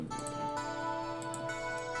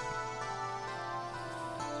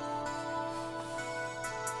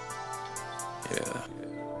Yeah.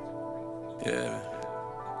 Yeah.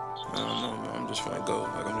 I don't know, man. I'm just finna go.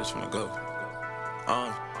 I'm just finna go.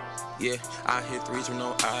 Yeah, I hit threes with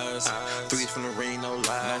no eyes. Threes from the ring, no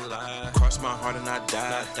lie. Cross my heart and I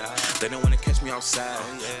die. They don't wanna catch me outside.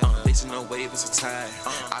 They see no wave, it's a tide.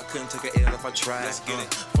 I couldn't take an L if I tried. Let's get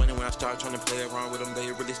it. Funny when I start trying to play around with them,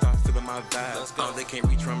 they really start feeling my vibe. They can't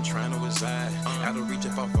reach where I'm trying to reside. Out of reach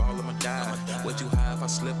if I fall, I'ma die. Way too high if I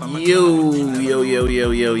slip, I'ma die. Yo,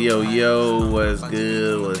 what's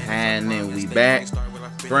good? What's happening? We back.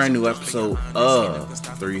 Brand new episode of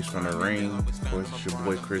Threes from the Ring. Of course, it's your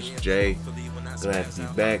boy Chris J. Glad to be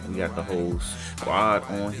back. We got the whole squad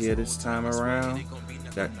on here this time around.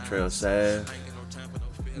 Got Datrell Sav.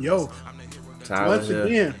 Yo, Tyler once here.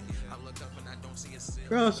 again,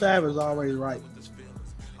 Datrell Sav is always right.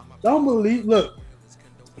 Don't believe. Look,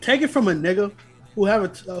 take it from a nigga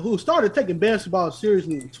who started taking basketball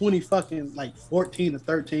seriously in 14 or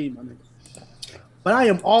 13, my nigga. But I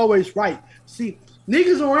am always right. See,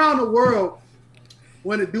 niggas around the world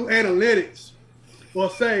want to do analytics or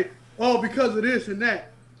say, oh, because of this and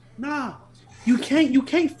that. Nah, you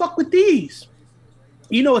can't fuck with these.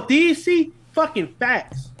 You know what these see? Fucking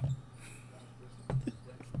facts.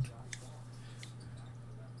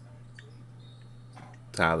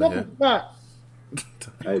 Tyler here.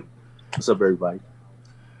 Hey, what's up, everybody?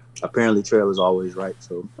 Apparently, Trail is always right,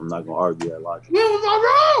 so I'm not gonna argue that logic. When was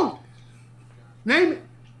I wrong? Name it.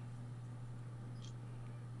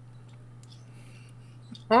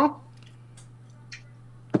 Huh?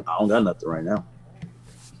 I don't got nothing right now.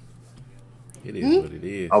 It is what it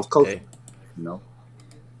is. I was coaching, you know.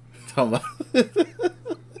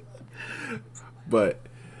 But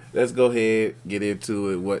let's go ahead, get into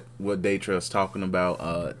it. What Datrell's talking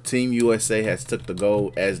about. Team USA has took the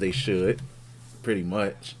gold as they should, pretty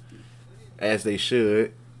much, as they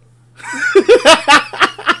should.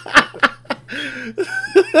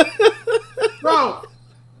 Bro,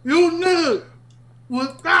 you niggas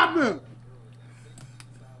was stopping.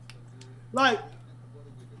 Like,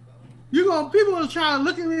 people are trying to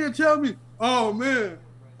look at me and tell me, oh man,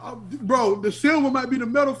 bro, the silver might be the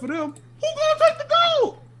medal for them. Who gonna take the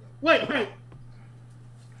gold? Wait.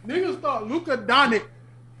 Niggas thought Luka Doncic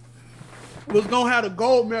was gonna have the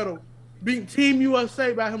gold medal, beating Team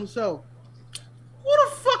USA by himself. Who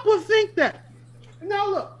the fuck would think that? Now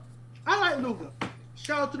look, I like Luka.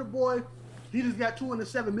 Shout out to the boy. He just got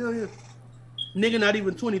 $207 million. Nigga not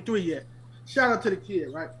even 23 yet. Shout out to the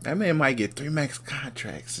kid, right? That man might get 3 max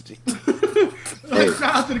contracts. Shout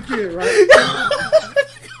out to the kid, right?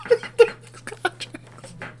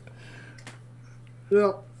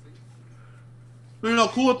 You know,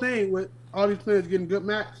 cool thing with all these players getting good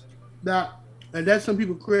max, and that some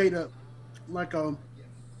people create a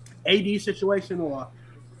AD situation or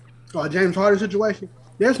a James Harden situation.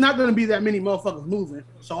 There's not going to be that many motherfuckers moving.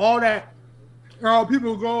 So all that,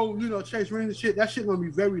 people go, chase rings and shit. That shit going to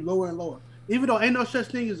be very lower and lower. Even though ain't no such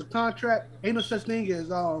thing as a contract, ain't no such thing as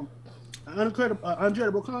an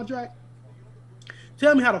untradeable contract.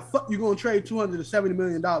 Tell me how the fuck you going to trade $270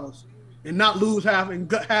 million and not lose half and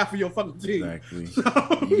gut half of your fucking team. Exactly. So,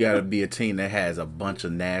 you got to be a team that has a bunch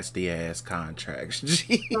of nasty ass contracts.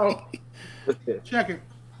 So, check it.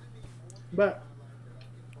 But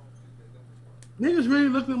niggas really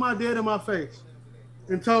looked at my dad in my face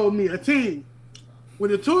and told me a team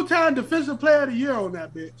with a 2-time defensive player of the year on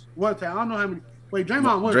that bitch. One time. I don't know how many. Wait,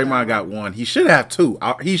 Draymond won. Draymond got 1. He should have 2.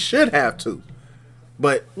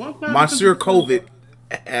 But Monsieur COVID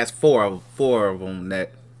has 4 of them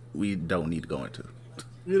that we don't need to go into.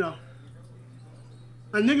 A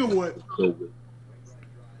nigga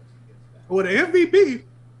with an MVP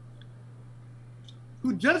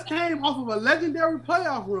who just came off of a legendary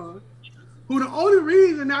playoff run, who the only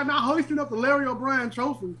reason they're not hoisting up the Larry O'Brien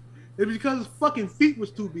trophy is because his fucking feet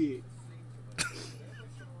was too big.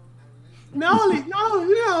 You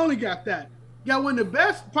only got that. You got one of the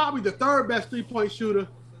best, probably the third best 3-point shooter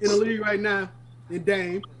in the league right now in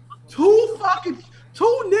Dame. Two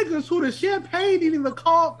niggas who the champagne didn't even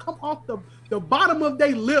come off the bottom of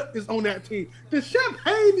their lip is on that team. The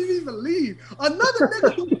champagne didn't even leave. Another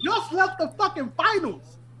nigga who just left the fucking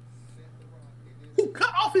finals, who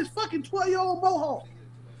cut off his fucking 12-year-old mohawk.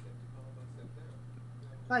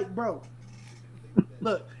 Like, bro,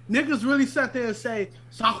 look, niggas really sat there and say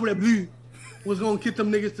Sacre Bleu was gonna get them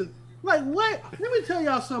niggas to, like, what? Let me tell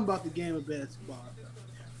y'all something about the game of basketball.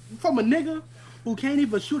 From a nigga who can't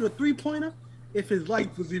even shoot a 3-pointer if his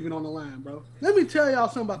life was even on the line, bro. Let me tell y'all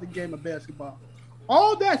something about the game of basketball.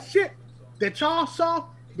 All that shit that y'all saw,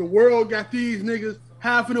 the world got these niggas,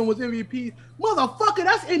 half of them was MVP. Motherfucker,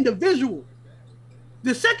 that's individual.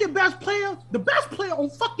 The second best player, the best player on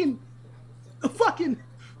fucking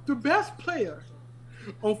The best player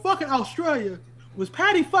on fucking Australia was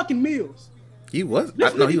Patty fucking Mills. He was.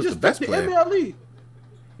 I know he was the best player. MLE.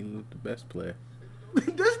 He was the best player.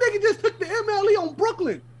 This nigga just took the MLE on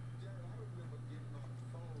Brooklyn.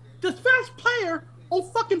 The best player on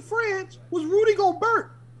fucking France was Rudy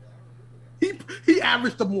Gobert. He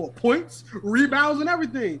averaged the more points, rebounds, and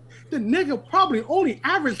everything. The nigga probably only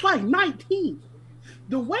averaged like 19.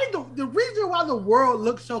 The reason why the world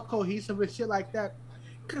looks so cohesive and shit like that,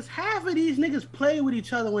 because half of these niggas played with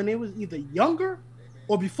each other when they was either younger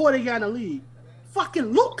or before they got in the league.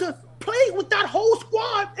 Fucking Luka played with that whole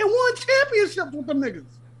squad and won championships with them niggas.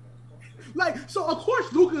 Like, so of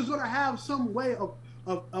course Luka's gonna have some way of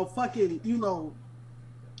fucking,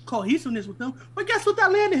 cohesiveness with them. But guess what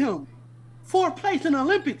that landed him? 4th place in the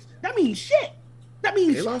Olympics. That means shit. That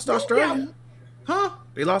means they lost to Australia. Huh?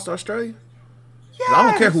 They lost to Australia. Yes. I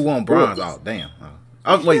don't care who won bronze. Oh damn.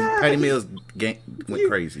 Wait, Yes. Patty Mills went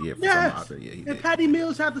crazy. Yeah, for Yes. some yeah, he and did. Patty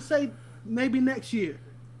Mills had to say maybe next year.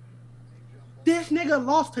 This nigga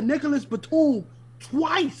lost to Nicholas Batum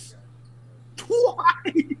twice.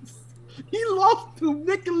 He lost to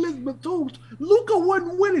Nicholas Batum. Luka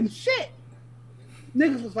wasn't winning shit.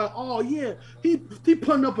 Niggas was like, oh yeah, he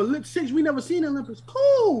putting up a lip 6 we never seen in Olympics.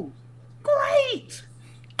 Cool. Great.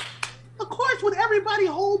 Of course, when everybody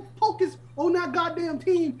whole focus on that goddamn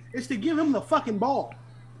team is to give him the fucking ball.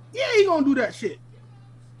 Yeah, he gonna do that shit.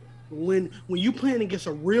 When you playing against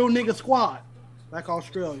a real nigga squad, like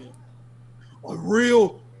Australia, a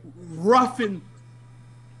real roughing,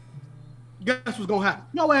 guess what's gonna happen?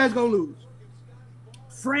 Your ass gonna lose.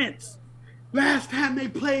 France, last time they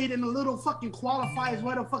played in the little fucking qualifiers,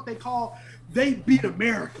 what the fuck they call, they beat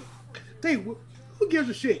America. Who gives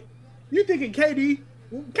a shit? You thinking KD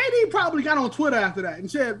probably got on Twitter after that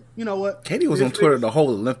and said, you know what? KD was on Twitter the whole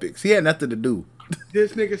Olympics. He had nothing to do.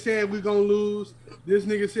 This nigga said we're gonna lose. This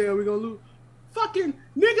nigga said we're gonna lose. Fucking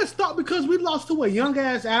niggas thought because we lost to a young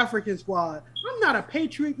ass African squad. I'm not a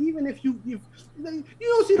patriot, even if you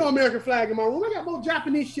don't see the American flag in my room. I got more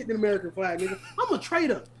Japanese shit than American flag, nigga. I'm a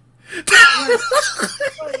traitor.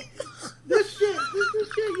 This shit,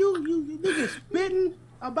 you niggas spitting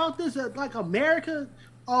about this like America.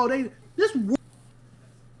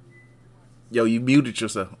 Yo, you muted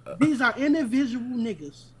yourself. These are individual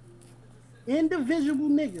niggas. Individual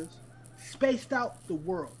niggas spaced out the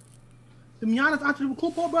world. The Giannis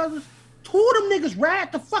Antetokounmpo brothers, 2 of them niggas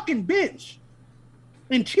ride the fucking bench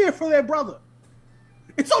and cheer for their brother.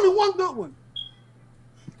 It's only one good one.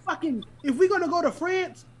 Fucking, if we're gonna go to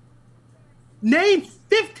France, name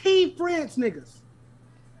 15 France niggas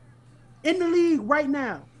in the league right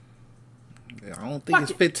now. I don't think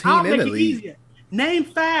it's 15 in the league. Easier. Name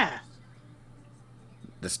 5.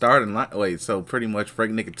 The starting line. Wait, so pretty much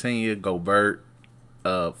Frank Ntilikina, Gobert,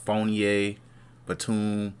 Fournier,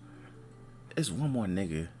 Batum. There's one more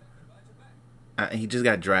nigga. He just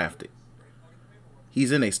got drafted.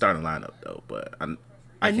 He's in a starting lineup though, but I can't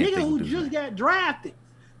nigga think who just got drafted.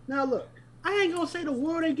 Now look, I ain't gonna say the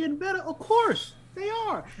world ain't getting better. Of course they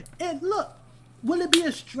are. And look, will it be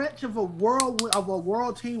a stretch of a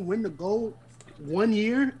world team win the gold 1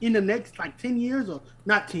 year in the next like 10 years or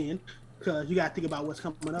not 10? Because you gotta think about what's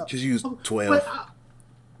coming up. Just use 12.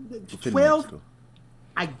 12.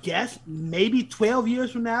 I guess maybe 12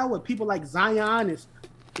 years from now, where people like Zion is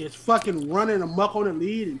fucking running amok on the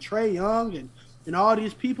lead, and Trae Young and all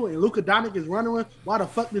these people, and Luka Doncic is running with, why the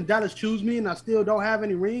fuck did Dallas choose me and I still don't have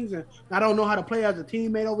any rings and I don't know how to play as a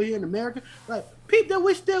teammate over here in America? Like, people,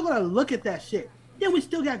 we're still gonna look at that shit. Then we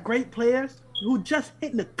still got great players who just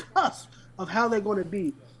hitting the cusp of how they're gonna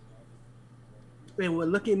be. And will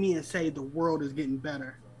look at me and say the world is getting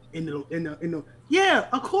better. Yeah,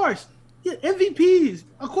 of course. Yeah, MVPs.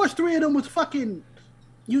 Of course, 3 of them was fucking,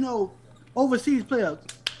 overseas players.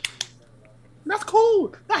 That's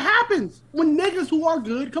cool. That happens when niggas who are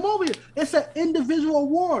good come over here. It's an individual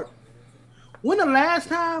award. When the last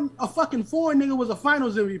time a fucking foreign nigga was a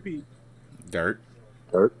finals MVP? Dirt.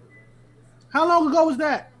 How long ago was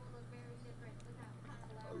that?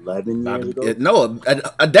 11 years ago. No,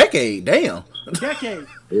 a decade. Damn. A decade.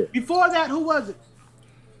 Yeah. Before that, who was it?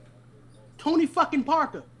 Tony fucking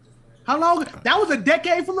Parker. How long? That was a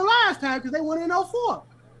decade from the last time because they won in 2004.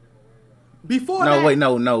 Before that.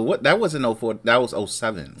 No. What? That wasn't 2004. That was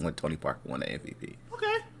 2007 when Tony Parker won the MVP.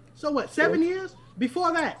 Okay. So what? 7 years?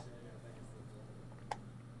 Before that?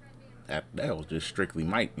 That was just strictly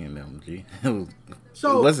Mike and them, G.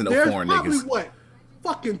 So it wasn't no there's foreign probably niggas. What?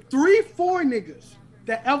 Fucking 3-4 niggas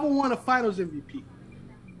that ever won a finals MVP.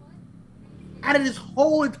 Out of this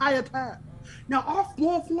whole entire time. Now, off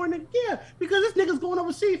more foreign nigga, yeah, because this nigga's going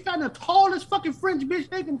overseas, finding the tallest fucking French bitch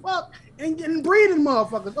they can fuck and getting breeding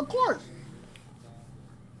motherfuckers, of course.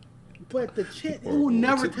 But the chick will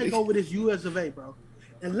never take over this US of A, bro.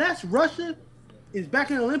 Unless Russia is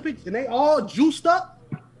back in the Olympics and they all juiced up,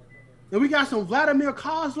 and we got some Vladimir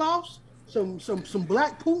Kozlovs, some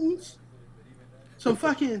Black Putins, some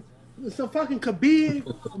fucking Khabib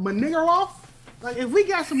Manigorov. Like, if we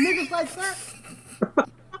got some niggas like that,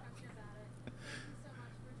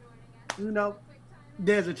 you know,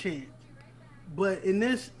 there's a chance. But in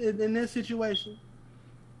this situation,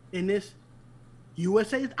 in this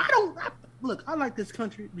USA, I like this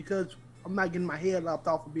country because I'm not getting my head lopped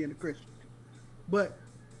off of being a Christian. But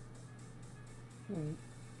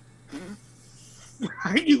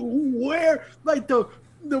where, like,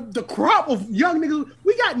 the crop of young niggas,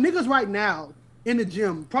 we got niggas right now in the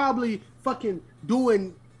gym probably fucking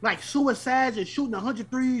doing like suicides and shooting 100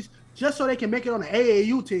 threes just so they can make it on the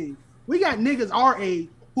AAU team. We got niggas our age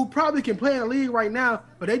who probably can play in the league right now,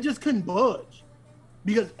 but they just couldn't budge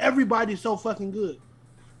because everybody's so fucking good.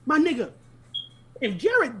 My nigga, if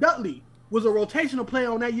Jared Dudley was a rotational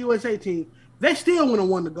player on that USA team, they still would have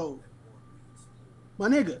won the gold. My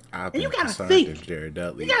nigga. And you gotta think. Jared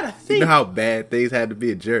Dudley. You gotta think. You know how bad things had to be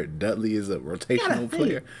if Jared Dudley is a rotational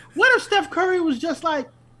player? What if Steph Curry was just like,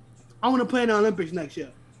 I want to play in the Olympics next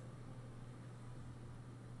year?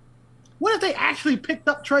 What if they actually picked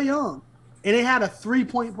up Trae Young and they had a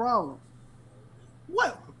 3-point problem?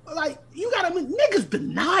 What? Like, you gotta, niggas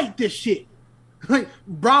denied this shit. Like,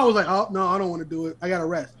 Brown was like, oh, no, I don't want to do it. I gotta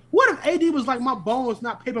rest. What if AD was like, my bones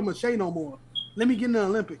not paper mache no more? Let me get in the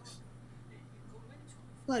Olympics.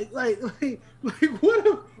 Like, what if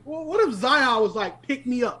Zion was like, pick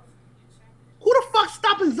me up? Who the fuck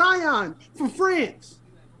stopping Zion from France?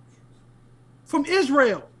 From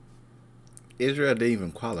Israel? Israel didn't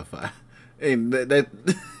even qualify. And that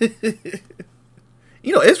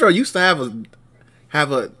you know, Israel used to have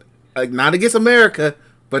a not against America,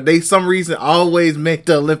 but they some reason always make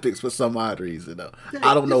the Olympics for some odd reason though.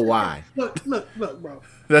 I don't know why. Look, bro.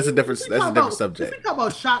 That's a different subject. If we talk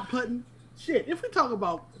about shot putting, shit. If we talk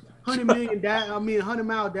about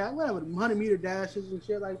 100-mile dash, whatever, 100-meter dashes and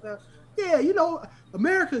shit like that. Yeah, you know,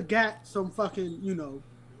 America got some fucking, you know,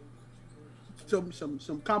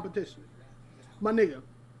 some competition. My nigga,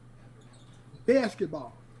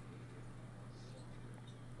 basketball.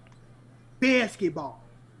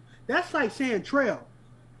 That's like saying trail.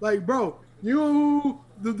 Like, bro, bro,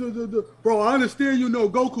 I understand you know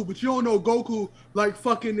Goku, but you don't know Goku like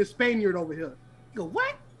fucking the Spaniard over here. You go,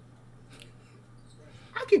 what?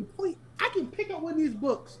 I can pick up one of these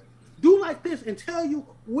books, do like this, and tell you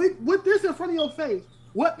with this in front of your face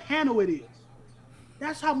what panel it is.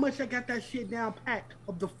 That's how much I got that shit down packed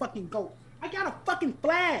of the fucking GOAT. I got a fucking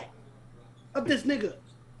flag of this nigga.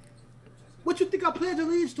 What you think I pledge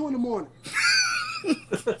allegiance to in the morning?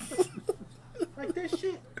 Like this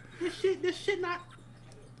shit not.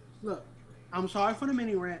 Look, I'm sorry for the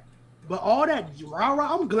mini rant, but all that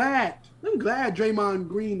rah-rah, I'm glad Draymond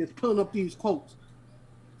Green is pulling up these quotes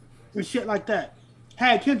and shit like that.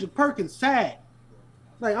 Had Kendrick Perkins sad.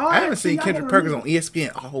 Like, I haven't seen Kendrick Perkins on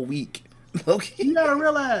ESPN all week. Okay. You gotta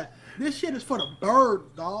realize this shit is for the birds,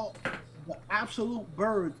 dog. The absolute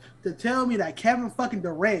birds. To tell me that Kevin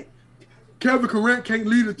Durant can't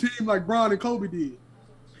lead a team like Bron and Kobe did.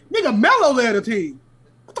 Nigga, Melo led a team.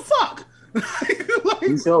 What the fuck? Like,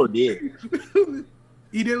 he sure did.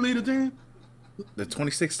 He didn't lead a team? The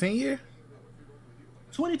 2016 year?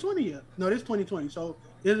 2020 year. No, this 2020. So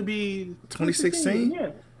it'll be 2016.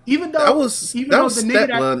 Yeah. Even though he was OG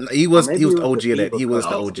of that. He was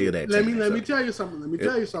the OG of that. Let me tell you something.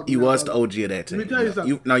 He was the OG of that team. Let me tell you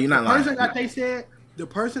something. You're not lying. The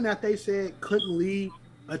person that they said couldn't lead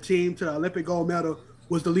a team to the Olympic gold medal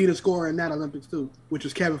was the leading scorer in that Olympics too, which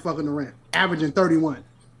was Kevin fucking Durant, averaging 31.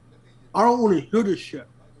 I don't want to hear this shit.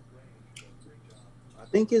 I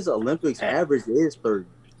think his Olympics average is 30.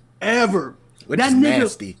 Ever. Which that is nigga,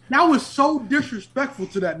 nasty. That was so disrespectful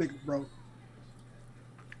to that nigga, bro.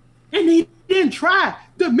 And he didn't try.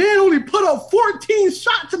 The man only put up 14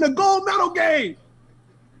 shots in the gold medal game.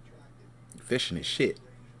 Fishing his shit.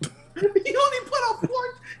 He only put up 14.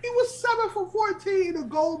 He was 7 for 14 in the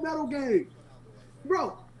gold medal game.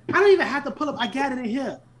 Bro, I don't even have to pull up. I got it in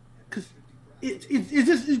here. Because this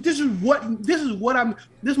is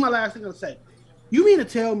my last thing I'm going to say. You mean to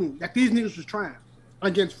tell me that these niggas was trying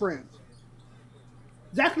against friends?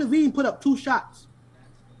 Zach LaVine put up 2 shots.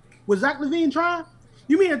 Was Zach LaVine trying?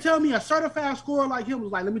 You mean to tell me a certified scorer like him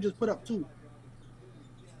was like, let me just put up 2?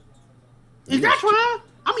 Is that trying?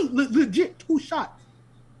 I mean, legit 2 shots.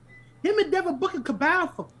 Him and Devin Booker combined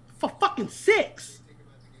for fucking 6.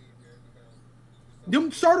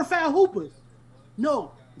 Them certified hoopers.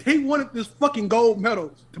 No, they wanted this fucking gold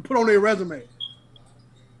medal to put on their resume.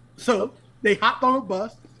 So they hopped on a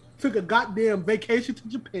bus, took a goddamn vacation to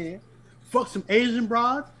Japan, fucked some Asian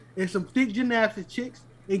broads and some thick gymnastics chicks,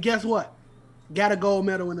 and guess what? Got a gold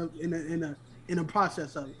medal in the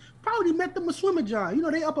process of it. Probably met them a swimmer, John. You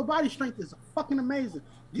know, their upper body strength is fucking amazing.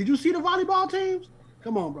 Did you see the volleyball teams?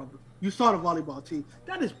 Come on, brother. You saw the volleyball team.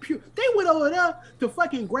 That is pure. They went over there to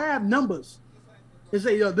fucking grab numbers and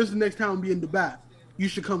say, yo, this is the next time I'll be in Dubai. You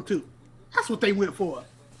should come too. That's what they went for.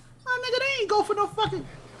 Oh, nigga, they ain't go for no fucking...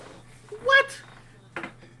 What?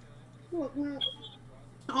 Look, man.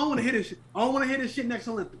 I don't want to hear this shit. I don't want to hear this shit next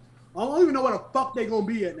Olympics. I don't even know where the fuck they going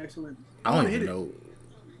to be at next Olympics. I don't even know.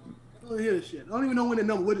 I don't hear this shit. I don't even know when the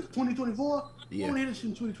number. What is it, 2024? Yeah. I want to hear this shit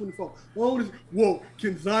in 2024. Whoa,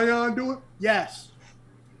 can Zion do it? Yes.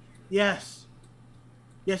 Yes,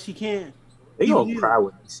 he can. They gonna cry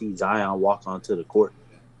when they see Zion walk onto the court.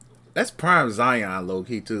 That's prime Zion, low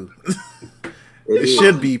key too. It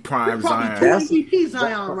should be prime Zion. MVP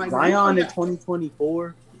Zion right now. Zion in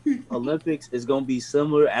 2024 Olympics is gonna be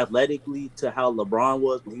similar athletically to how LeBron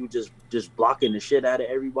was when he was just blocking the shit out of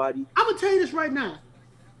everybody. I'm gonna tell you this right now.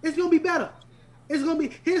 It's gonna be better. It's gonna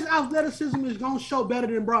be his athleticism is gonna show better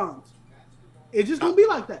than Bron's. It's just gonna be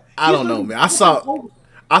like that. I don't know, man. I saw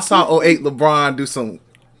 08 LeBron do some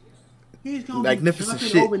magnificent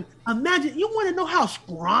shit. Imagine, you want to know how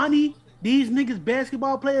scrawny these niggas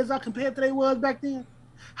basketball players are compared to they was back then?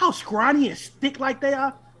 How scrawny and stick like they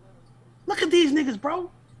are? Look at these niggas, bro.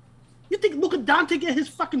 You think Luka Doncic and his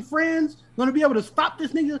fucking friends gonna be able to stop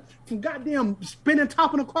this nigga from goddamn spinning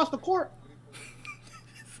topping across the court?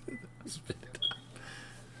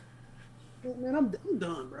 Man, I'm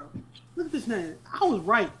done, bro. Look at this man. I was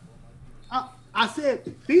right. I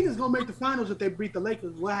said Phoenix gonna make the finals if they beat the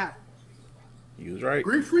Lakers. What happened? He was right.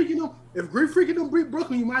 Greek freaking them. If Greek freaking them beat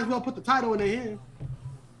Brooklyn, you might as well put the title in their hand.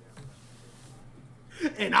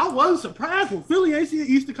 And I wasn't surprised when Philly ain't see the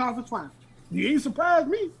Eastern Conference Final. You ain't surprised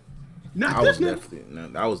me. Not this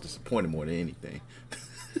nigga. I was disappointed more than anything.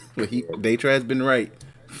 But Datrell has been right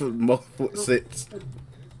for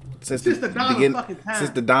since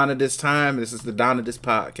the dawn of this time, and since the dawn of this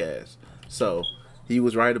podcast. So. He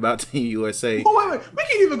was right about Team USA. Oh, wait. We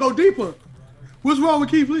can't even go deeper. What's wrong with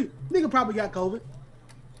Keith Lee? Nigga probably got COVID.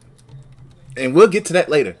 And we'll get to that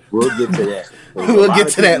later. We'll get to that. We'll get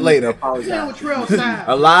to that later.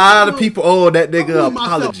 A lot of people owe that nigga an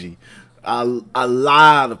apology. A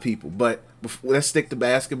lot of people. But let's stick to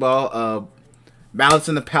basketball. Malice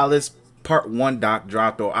in the Palace Part 1 doc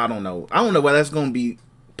dropped, or I don't know. I don't know whether that's going to be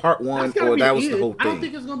Part 1 or that was the whole thing. I don't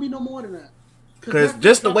think it's going to be no more than that. Because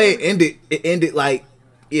just the way it ended like,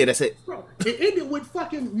 yeah, that's it. Bro, it ended with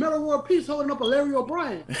fucking Metal World Peace holding up a Larry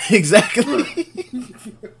O'Brien. Exactly.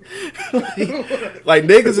 like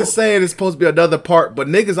niggas is saying it's supposed to be another part, but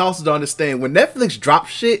niggas also don't understand when Netflix drops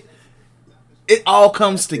shit, it all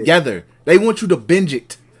comes together. They want you to binge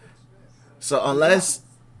it. So unless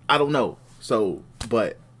I don't know. So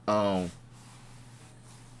but yeah.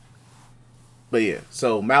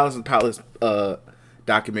 So Malice and Palace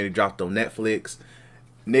documentary dropped on Netflix.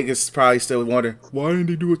 Niggas probably still wondering why didn't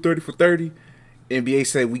they do a 30 for 30? NBA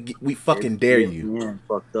said we fucking dare you. Yeah,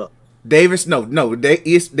 fucked up. Davis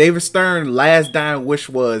David Stern last dying wish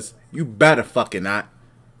was you better fucking not,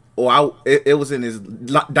 or it was in his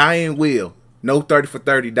dying will. No 30 for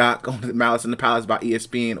 30 doc on the Malice in the Palace by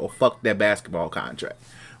ESPN or fuck that basketball contract.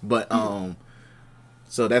 But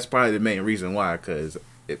so that's probably the main reason why. Because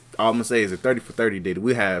all I'm gonna say is if 30 for 30 did,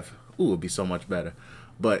 it would be so much better.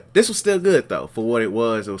 But this was still good though for what it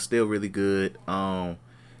was. It was still really good.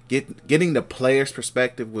 Getting the player's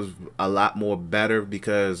perspective was a lot more better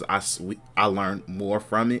because I learned more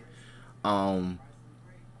from it.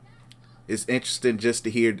 It's interesting just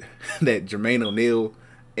to hear that Jermaine O'Neal,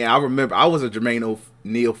 and I remember I was a Jermaine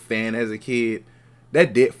O'Neal fan as a kid.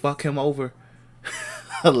 That did fuck him over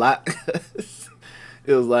a lot.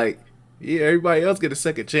 It was like, yeah, everybody else get a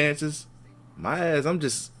second chances. My ass, I'm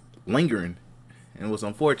just lingering. And it was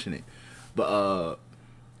unfortunate. But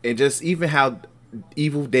and just even how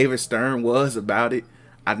evil David Stern was about it.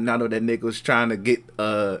 I did not know that nigga was trying to get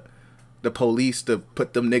the police to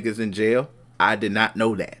put them niggas in jail. I did not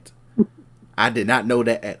know that. I did not know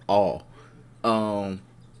that at all.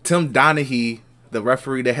 Tim Donaghy, the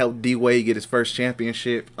referee that helped D Wade get his first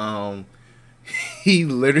championship, he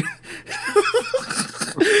literally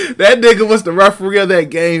that nigga was the referee of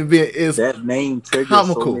that game. That name triggered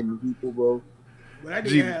comical. So many people, bro. But that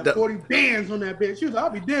nigga had 40 bands on that bitch. She was like,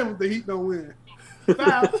 I'll be damned if the Heat don't win.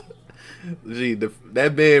 Foul.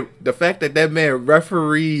 The fact that man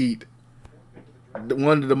refereed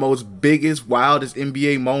one of the most biggest, wildest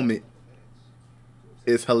NBA moment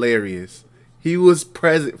is hilarious. He was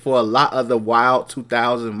present for a lot of the wild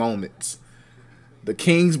 2000 moments. The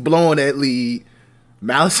Kings blowing that lead,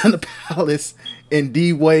 Malice in the Palace, and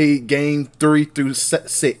D-Wade game 3 through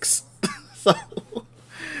 6. So,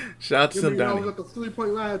 shout out to some I Donnie. was at the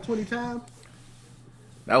 3-point line 20 times.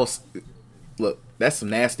 That was, look, that's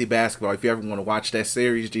some nasty basketball. If you ever want to watch that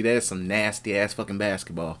series, G, that is some nasty ass fucking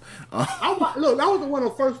basketball. Look, that was one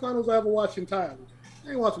of the first finals I ever watched entirely.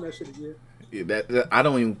 I ain't watching that shit again. Yeah, that I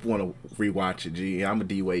don't even want to rewatch it, G. I'm a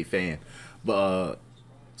D-Wade fan. But,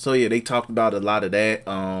 so yeah, they talked about a lot of that.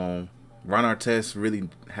 Ron Artest really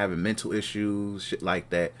having mental issues, shit like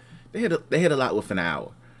that. They hit a lot within an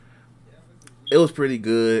hour. It was pretty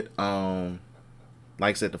good. Like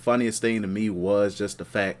I said, the funniest thing to me was just the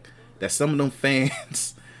fact that some of them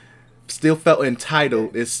fans still felt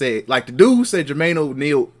entitled. It said, like the dude who said Jermaine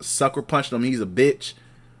O'Neal sucker punched him, he's a bitch.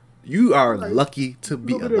 You are lucky to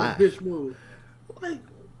be alive. Bitch move. Like,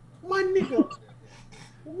 my nigga,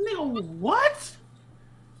 what?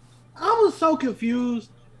 I was so confused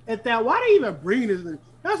at that. Why they even bring this thing?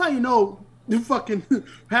 That's how you know the fucking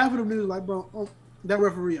half of them niggas like, bro, that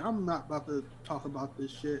referee, I'm not about to talk about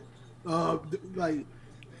this shit. Like,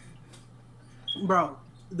 bro,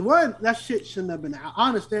 the one that shit shouldn't have been out. I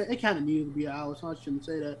understand it kind of needed to be out, so I shouldn't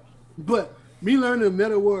say that. But me learning the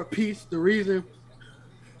Meta War Peace, the reason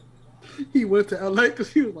he went to LA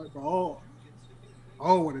because he was like, bro, I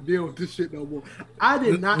don't want to deal with this shit no more. I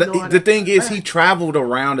did not know. The thing is, he traveled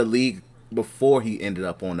around the league before he ended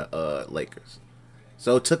up on the Lakers,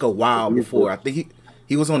 so it took a while before. I think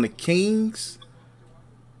he was on the Kings.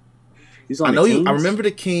 I remember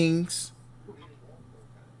the Kings.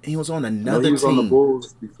 He was on another team. He was on the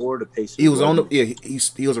Bulls before the Pacers. He was on the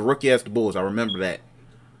he was a rookie as the Bulls. I remember that.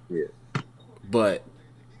 Yeah, but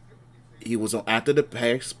he was on after the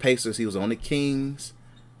Pacers. He was on the Kings.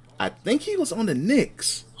 I think he was on the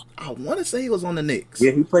Knicks. I want to say he was on the Knicks.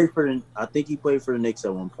 Yeah, I think he played for the Knicks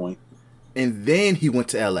at one point. And then he went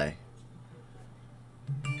to LA.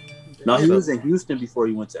 No, he was in Houston before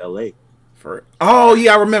he went to LA. Oh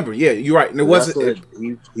yeah, I remember. Yeah, you're right. And it wasn't.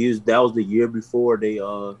 That was the year before they.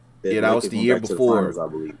 That was the year before. Finals, I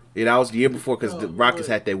believe. Yeah, that was the year before because the Rockets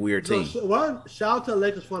had that weird team. Shout out to the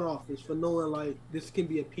Lakers front office for knowing like this can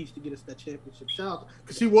be a piece to get us that championship. Shout out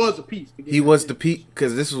because he was a piece. He was the piece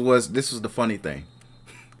because this was the funny thing.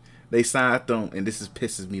 They signed them, and this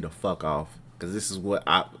pisses me the fuck off because this is what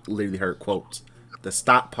I literally heard quotes: to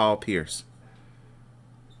stop Paul Pierce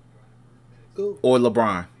or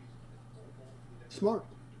LeBron.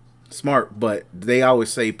 Smart, but they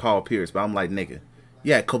always say Paul Pierce, but I'm like, nigga,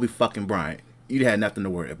 yeah, Kobe fucking Bryant. You had nothing to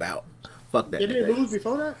worry about. Fuck that. Did they lose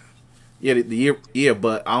before that? Yeah, the year. Yeah,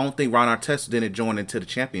 but I don't think Ron Artest didn't join into the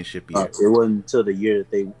championship year. It wasn't until the year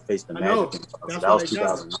that they faced the Magic. That was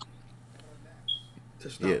 2000. To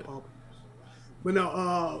stop Paul Pierce. But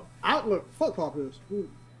no, fuck Paul Pierce.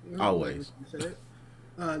 Always.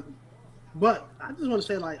 But I just want to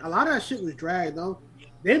say, like, a lot of that shit was dragged, though.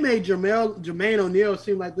 They made Jermaine O'Neal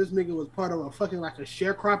seem like this nigga was part of a fucking like a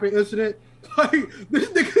sharecropping incident. Like this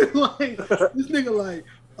nigga like,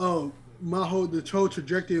 oh, the whole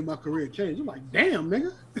trajectory of my career changed. I'm like, damn,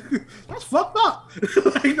 nigga, that's fucked up.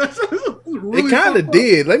 Like, that's really it kind of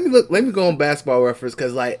did. Let me go on Basketball Reference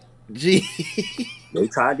because like, gee, they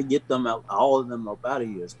tried to get them out, all of them up out of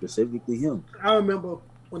here, specifically him. I remember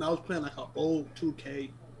when I was playing like an old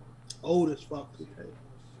 2K, old as fuck 2K,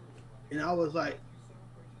 and I was like.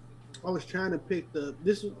 I was trying to pick I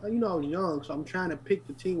was young, so I'm trying to pick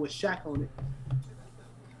the team with Shaq on it.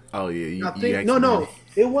 Oh yeah,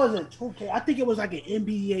 it wasn't 2K. I think it was like an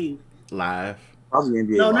NBA live. Probably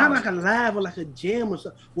NBA. No, live. not like a live or like a jam or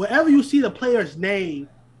something. Wherever you see the player's name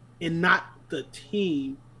and not the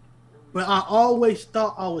team. But I always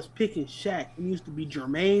thought I was picking Shaq. It used to be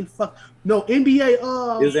Jermaine. NBA. It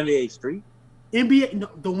was NBA Street. NBA. No,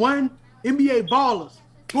 the one NBA Ballers.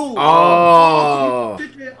 Boom. Oh.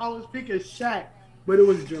 I was picking Shaq, but it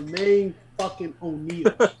was Jermaine fucking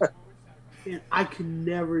O'Neal. And I could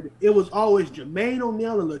never. It was always Jermaine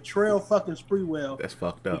O'Neal and Latrell fucking Sprewell. That's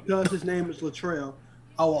fucked up. Because his name is Latrell,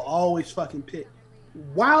 I will always fucking pick.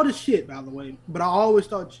 Wild as shit, by the way. But I always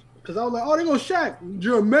thought, because I was like, oh, they go Shaq.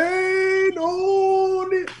 Jermaine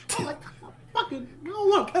O'Neal. I'm like, fucking, I don't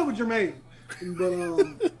want to play with Jermaine.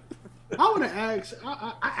 But I want to ask,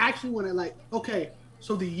 I actually want to, like, okay.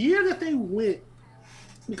 So the year that they went,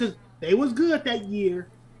 because they was good that year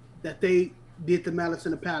that they did the Malice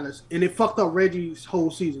in the Palace, and it fucked up Reggie's whole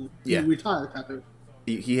season. Yeah. He retired after.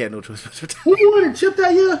 He had no choice but to retire. Who won the chip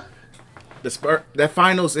that year? that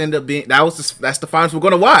finals end up being that's the finals we're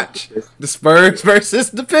gonna watch. The Spurs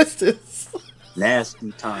versus the Pistons.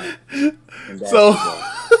 Nasty time. So,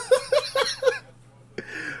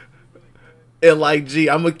 and like, gee,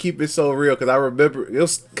 I'm gonna keep it so real because I remember it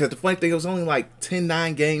was because the funny thing, it was only like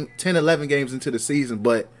 11 games into the season,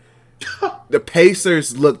 but the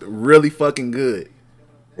Pacers looked really fucking good.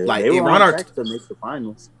 Like, they were on track to make the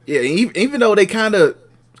finals. Yeah, even though they kind of,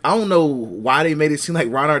 I don't know why they made it seem like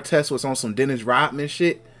Ron Artest was on some Dennis Rodman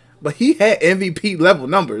shit, but he had MVP level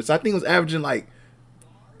numbers. I think it was averaging like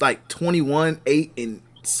 21, 8, and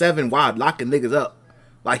 7 wide, locking niggas up.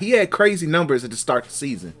 Like, he had crazy numbers at the start of the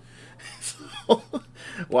season. So,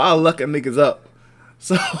 while locking niggas up.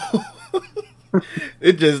 So,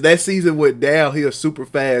 it just, that season went downhill super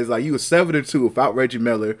fast. Like, he was 7-2 without Reggie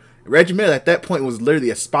Miller. Reggie Miller at that point was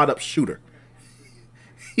literally a spot-up shooter.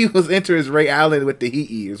 He was entering Ray Allen with the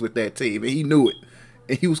Heat years with that team, and he knew it.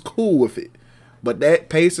 And he was cool with it. But that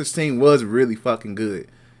Pacers team was really fucking good.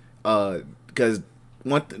 Because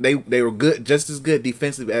they were good, just as good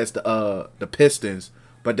defensive as the Pistons,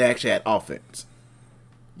 but they actually had offense.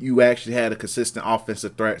 You actually had a consistent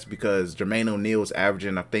offensive threats because Jermaine O'Neal was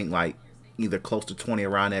averaging, I think, like either close to 20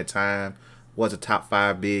 around that time. Was a top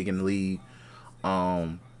 5 big in the league.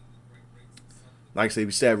 Like I said,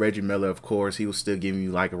 we said Reggie Miller, of course. He was still giving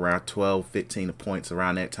you like around 12, 15 points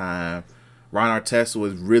around that time. Ron Artest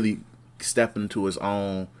was really stepping into his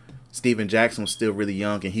own. Steven Jackson was still really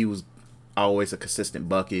young, and he was always a consistent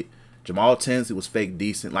bucket. Jamal Tinsley was fake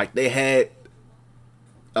decent. Like, they had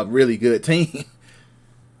a really good team.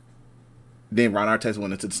 Then Ron Artest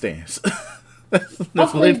went into the stands. I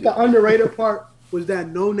think the underrated part was that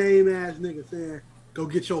no-name ass nigga saying, go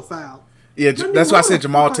get your foul. Yeah, that's why I said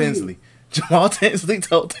Jamal Tinsley. Jamal Tinsley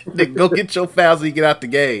told him to go get your foul so you get out the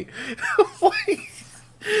game.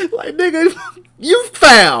 like, nigga, you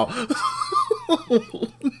foul.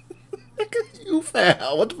 You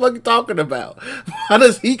foul. What the fuck you talking about? Why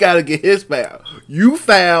does he gotta get his foul? You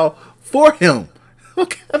foul for him.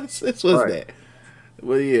 What kind of sense was that?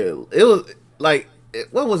 Well, yeah, it was like,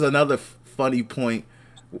 what was another funny point?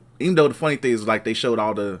 Even though the funny thing is, like, they showed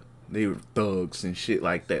all they were thugs and shit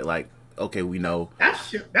like that. Like, okay, we know. That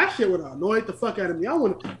shit would annoy the fuck out of me. I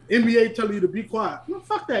want NBA telling you to be quiet. No,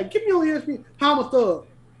 fuck that. Give me on ESPN. How I'm a thug.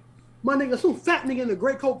 My nigga, some fat nigga in a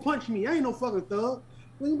gray coat punched me. I ain't no fucking thug.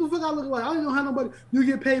 What the fuck I look like? I don't know how nobody. You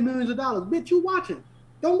get paid millions of dollars. Bitch, you watching.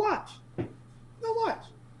 Don't watch. Don't watch.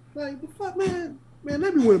 Like, the fuck, man. Man,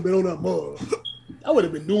 let me would have been on that mug. I would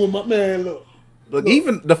have been doing my, man, look.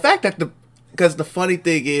 Even the fact that because the funny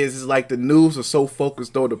thing is like the news are so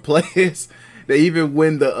focused on the players that even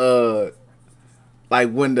when the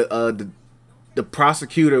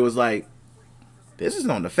prosecutor was like, this is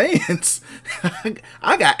on the fans.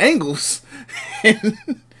 I got angles.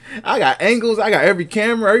 I got every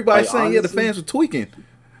camera. Everybody saying, honestly, yeah, the fans were tweaking.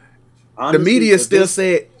 Honestly, the media still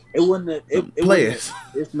said it wouldn't have, players.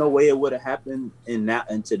 There's no way it would have happened in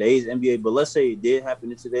today's NBA. But let's say it did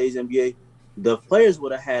happen in today's NBA, the players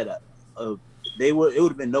would have had it would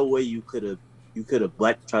have been no way you could have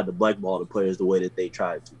tried to blackball the players the way that they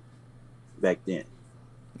tried to back then.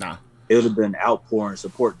 Nah. It would have been outpouring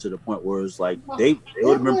support to the point where it's like they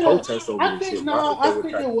would have been protests over this shit. I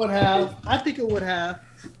think it would have. I think it would have.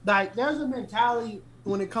 Like, there's a mentality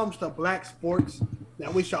when it comes to black sports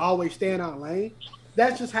that we should always stay in our lane.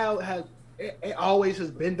 That's just how it always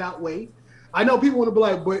has been that way. I know people want to be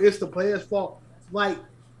like, but it's the players' fault. Like,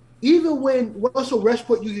 even when Russell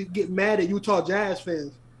Westbrook, you could get mad at Utah Jazz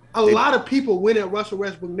fans. A lot of people went at Russell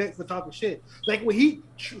Westbrook neck for talking shit. Like, when he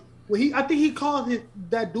I think he called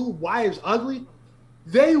that dude wives ugly.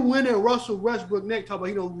 They went at Russell Westbrook neck talking about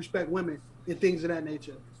he don't respect women and things of that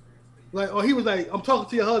nature. Like, or he was like, I'm talking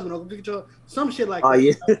to your husband, or look at your some shit like that.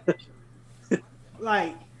 Yeah.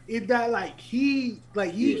 Like, it got like he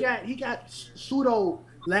got pseudo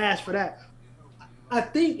last for that. I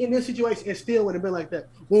think in this situation it still would have been like that.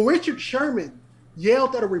 When Richard Sherman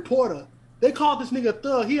yelled at a reporter, they called this nigga a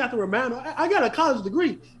thug. He had to remind him, I got a college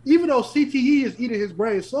degree. Even though CTE is eating his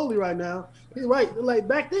brain slowly right now, he's right. Like,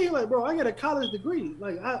 back then, he's like, bro, I got a college degree.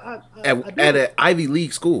 Like, at an Ivy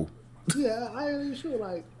League school. Yeah, I ain't sure.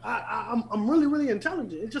 Like, I'm really, really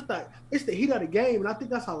intelligent. It's just like, it's the heat of the game, and I think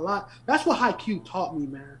that's a lot. That's what Haikyuu taught me,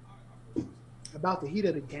 man, about the heat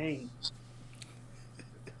of the game,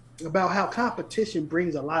 about how competition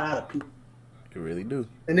brings a lot out of people. It really do.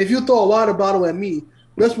 And if you throw a water bottle at me,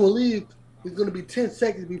 best believe it's going to be 10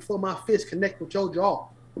 seconds before my fist connect with your jaw.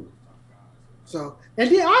 So, and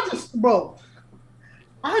then I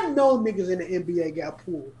know niggas in the NBA got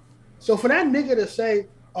pulled. So for that nigga to say,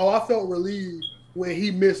 oh, I felt relieved when he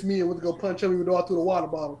missed me and went to go punch him even though I threw the water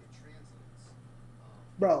bottle.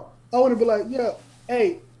 bro. I want to be like, yeah,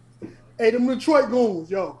 hey, them Detroit goons,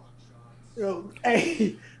 yo,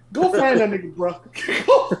 hey, go find that nigga, bro.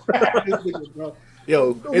 Go find this nigga, bro.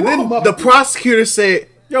 Yo, and Roll then him up the again. prosecutor said,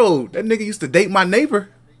 "Yo, that nigga used to date my neighbor."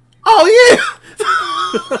 Oh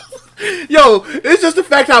yeah. Yo, it's just the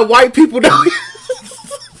fact how white people know.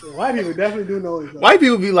 White people definitely do know each other. White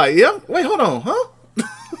people be like, "Yeah, wait, hold on, huh?"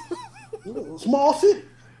 Small city,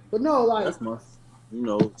 but no, like That's my,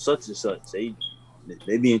 such and such.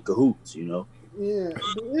 They be in cahoots, yeah,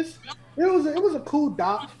 it was a cool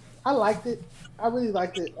doc. I liked it. I really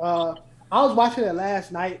liked it. I was watching it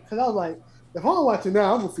last night because I was like, if I'm watching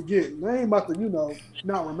now, I'm gonna forget. I ain't about to,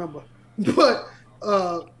 not remember. But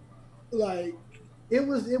like it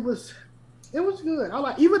was good. I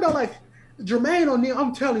like, even though like Jermaine O'Neal,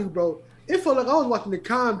 I'm telling you, bro, it felt like I was watching the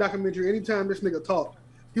Khan documentary. Anytime this nigga talked,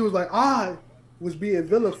 he was like, I was being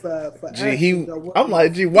vilified for actions. I'm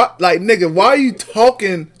like, gee, what? Like, nigga, why are you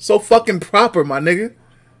talking so fucking proper, my nigga?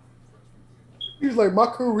 He's like, my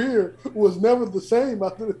career was never the same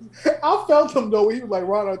after this. I felt him though. He was like,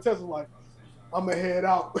 Ron Artest was like, I'm gonna head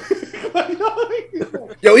out. Like,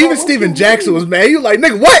 yo, even Steven Jackson was mad. He was like,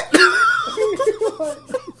 nigga, what? Like,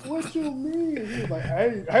 what you mean? He was like, I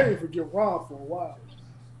ain't forget Ron for a while.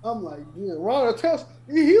 I'm like, yeah, Ron Artest,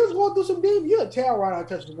 he was going through some demons. You could tell Ron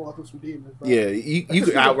Artest was going through some demons, bro. Yeah, you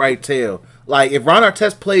could outright tell. Like, if Ron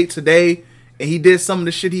Artest played today and he did some of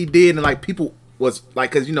the shit he did, and like people was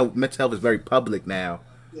like, because mental health is very public now.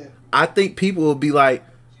 Yeah. I think people will be like,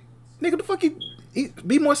 nigga, the fuck he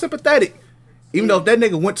be more sympathetic. Even though if that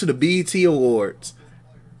nigga went to the BET Awards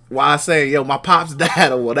while saying, yo, my pops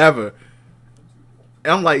died or whatever,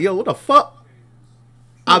 and I'm like, yo, what the fuck?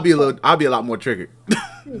 I'll be a lot more triggered.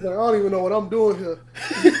 He was like, I don't even know what I'm doing here.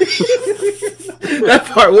 That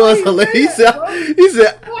part was hilarious. He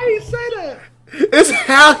said, why you say that? It's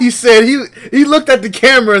how he said. He looked at the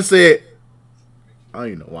camera and said, I don't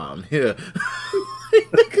even know why I'm here.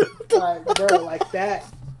 Like, bro, like that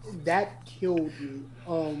killed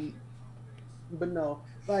me. But no,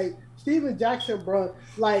 like Steven Jackson, bro,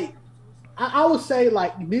 like I would say,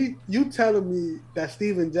 like, you telling me that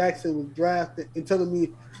Steven Jackson was drafted and telling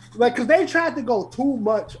me, like, because they tried to go too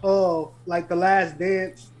much of, like, The Last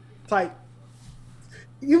Dance type.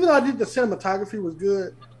 Even though I think the cinematography was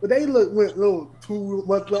good, but they went a little too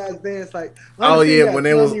much Last Dance. Like, oh yeah, when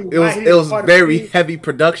it was very heavy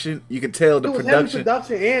production. You could tell the production. Heavy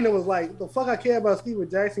production, and it was like, the fuck I care about Steven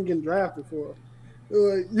Jackson getting drafted for.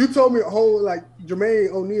 You told me a whole, like,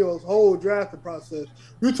 Jermaine O'Neal's whole drafting process.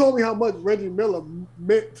 You told me how much Reggie Miller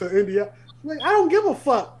meant to India. Like, I don't give a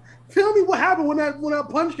fuck. Tell me what happened when that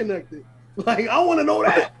punch connected. Like, I want to know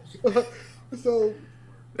that. So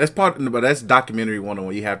that's documentary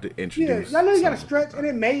 101. You have to introduce. Yeah, I know you got to stretch, and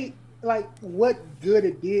it made, like, what good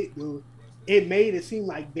it did, dude. It made it seem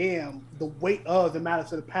like, damn, the weight of the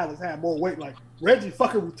Malice of the Palace had more weight. Like, Reggie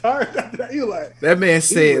fucking retired after that. He like, that man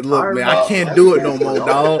said, "Look, man, I can't do it no more,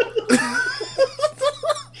 dog."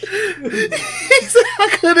 He said, "I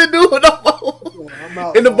couldn't do it no more."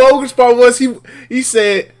 Yeah, and the bogus part was he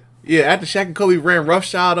said, "Yeah, after Shaq and Kobe ran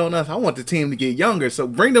roughshod on us, I want the team to get younger, so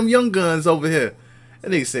bring them young guns over here."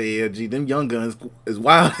 And they say, "Yeah, gee, them young guns is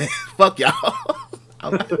wild. Fuck y'all."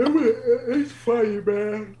 It's funny,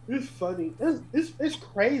 man. It's funny. It's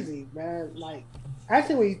crazy, man. Like,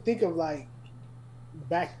 actually, when you think of, like,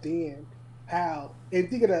 back then, how, and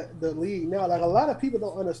think of the league now, like, a lot of people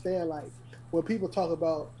don't understand, like, when people talk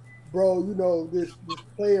about, bro, this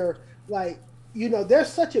player, like,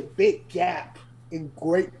 there's such a big gap in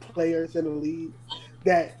great players in the league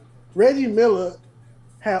that Reggie Miller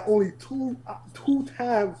had only two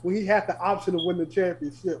times when he had the option to win the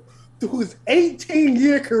championship. Through his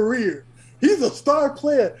 18-year career, he's a star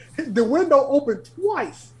player. The window opened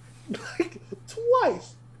twice. Like,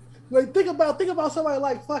 twice. Like, think about somebody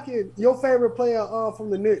like fucking your favorite player from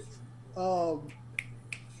the Knicks.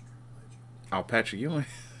 Patrick Ewing.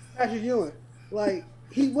 Patrick Ewing. Like,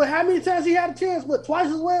 how many times he had a chance? What, twice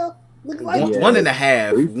as well? One and a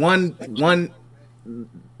half. One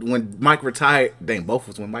when Mike retired. Dang, both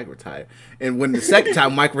was when Mike retired. And when the second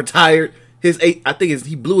time Mike retired,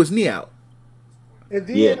 he blew his knee out. And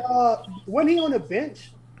then wasn't he on the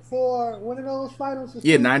bench for one of those finals?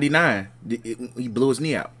 Yeah, 99. He blew his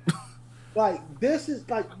knee out. Like, this is,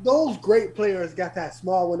 like, those great players got that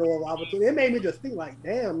small window of opportunity. It made me just think, like,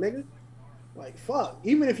 damn, nigga. Like, fuck.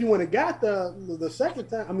 Even if you would have got the second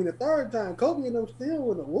time, I mean, the third time, Kobe and them still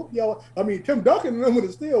would have whooped your, I mean, Tim Duncan and them would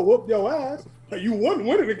have still whooped your ass. Like, you wasn't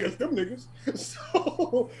winning against them niggas.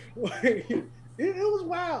 So, like, it was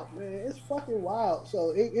wild, man. It's fucking wild.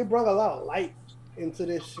 So, it brought a lot of light into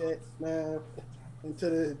this shit, man.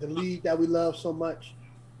 Into the league that we love so much.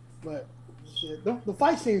 But shit, the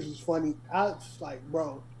fight scenes was funny. I was like,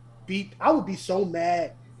 bro, I would be so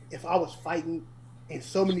mad if I was fighting and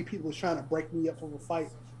so many people was trying to break me up from a fight.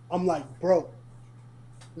 I'm like, bro,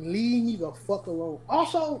 leave me the fuck alone.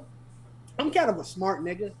 Also, I'm kind of a smart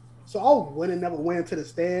nigga, so I would never went to the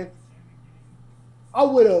stand. I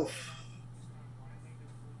would have.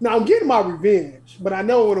 Now I'm getting my revenge, but I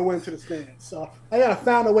know I would have went to the stand. So I gotta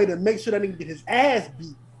find a way to make sure that nigga get his ass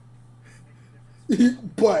beat.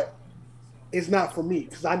 But it's not for me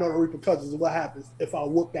because I know the repercussions of what happens if I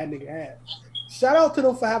whoop that nigga ass. Shout out to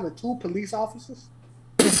them for having 2 police officers.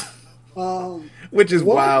 Which is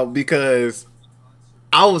wild because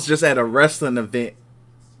I was just at a wrestling event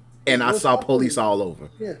and I saw police all over.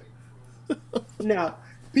 Yeah. Now,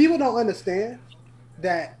 people don't understand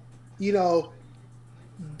that, you know,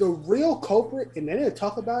 the real culprit, and they didn't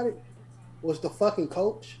talk about it, was the fucking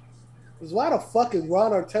coach. Because why the fuck is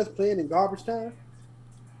Ron Artest playing in garbage time?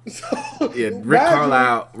 So, yeah,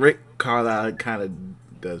 Rick Carlisle kind of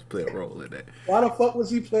does play a role in that. Why the fuck was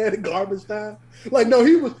he playing in garbage time? Like, no,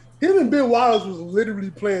 him and Ben Wallace was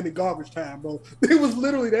literally playing in garbage time, bro.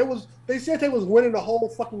 They said they was winning the whole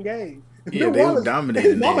fucking game. And yeah, Ben they Wallace, were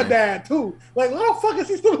dominating. His mama died too. Like, why the fuck is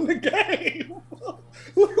he still in the game?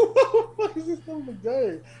 What the fuck is he still in the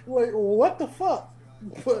game? Like, what the fuck?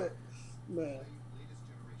 But man,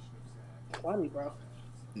 funny, bro.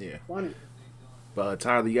 Yeah, funny. But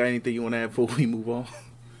Tyler, you got anything you want to add before we move on?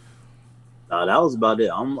 Nah, that was about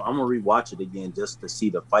it. I'm gonna rewatch it again just to see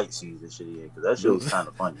the fight scenes and shit again because that shit was kind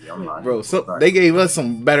of funny. I'm not, bro. So they gave us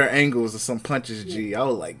some better angles of some punches. G, I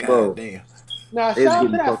was like, God bro, Now, damn. shout out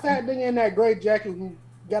to that fat nigga in that great jacket who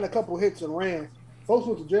got a couple hits and ran. Folks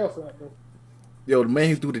went to jail for that, bro. Yo, the man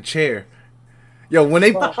who threw the chair. Yo, when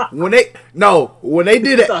they did an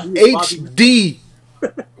HD,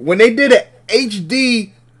 when they did an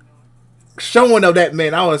HD showing of that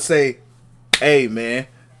man, I would say, hey man,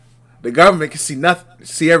 the government can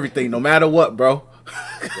see everything, no matter what, bro.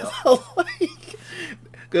 Cause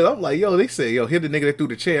I'm like, yo, they say, yo, hit the nigga that threw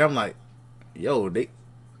the chair. I'm like, yo, they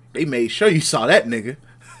made sure you saw that nigga.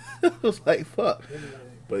 I was like, fuck.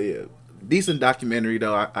 But yeah, decent documentary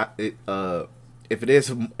though. If it is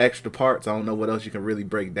some extra parts, I don't know what else you can really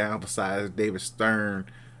break down besides David Stern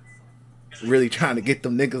really trying to get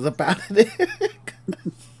them niggas up out of there.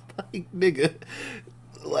 Like, nigga,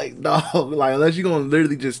 like, dog, like, unless you're gonna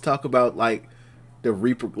literally just talk about like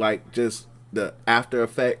just the after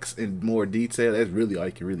effects in more detail, that's really all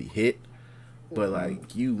you can really hit. But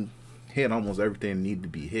like, you hit almost everything that needed to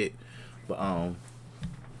be hit. But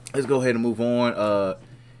let's go ahead and move on.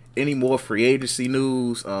 Any more free agency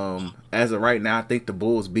news? As of right now, I think the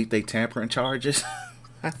Bulls beat their tampering charges.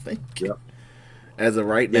 I think. Yep. As of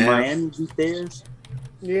right Did now, Miami beat theirs?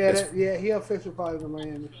 Yeah, he officially probably in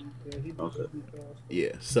Miami.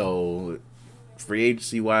 Yeah, so free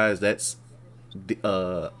agency wise, that's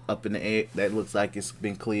up in the air. That looks like it's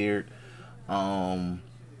been cleared. You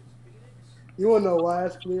want to know why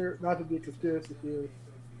it's cleared? Not to be a conspiracy theory,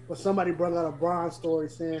 but somebody brought out a Bron story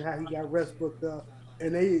saying how he got Westbrook up,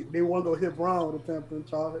 and they want to go hit Bron with a tampering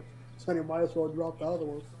charge, so they might as well drop the other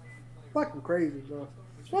one. Fucking crazy, bro.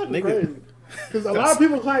 It's fucking crazy. Because a lot of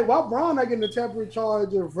people like, why Bron not getting a tampering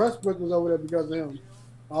charge if Westbrook was over there because of him?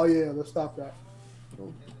 Oh yeah, let's stop that.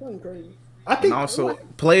 It's fucking crazy. I think and also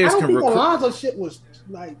players can record. Alonzo shit was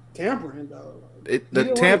like tampering though.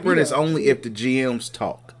 The tampering is only if the GMs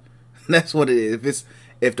talk. That's what it is.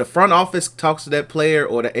 If the front office talks to that player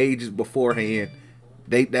or the agents beforehand,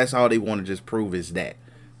 that's all they want to just prove is that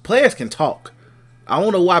players can talk. I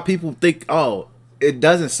don't know why people think, oh, it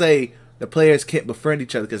doesn't say the players can't befriend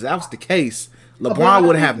each other, because if that was the case, LeBron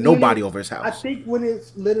wouldn't have nobody over his house. I think when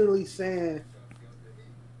it's literally saying,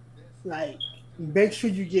 like, make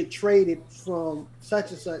sure you get traded from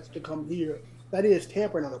such and such to come here, that is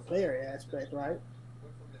tampering on the player aspect, right?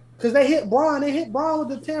 Because they hit Bron with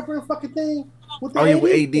the tampering fucking thing. With the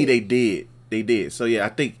with AD they did. So yeah, I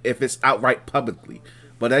think if it's outright publicly,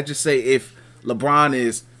 but I just say if LeBron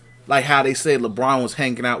is like how they say LeBron was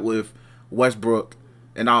hanging out with Westbrook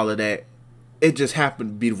and all of that, it just happened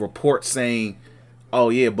to be the report saying, oh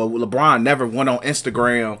yeah, but LeBron never went on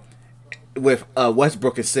Instagram with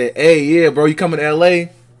Westbrook and said, hey, yeah, bro, you coming to LA?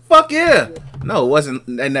 Fuck yeah. No, it wasn't.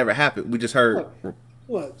 That never happened. We just heard.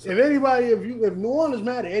 Look, if New Orleans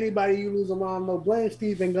mad at anybody you lose around, no blame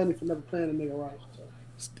Steve Van Gundy for never playing a nigga right.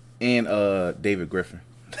 So. And David Griffin.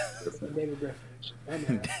 David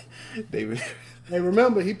Griffin. David. Hey,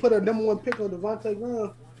 remember, he put a number 1 pick on Devontae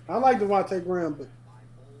Graham. I like Devontae Graham, but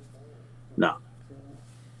no.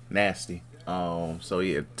 Nasty. So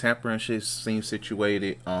yeah, tampering shit seems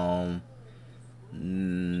situated. No,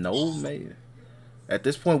 man. At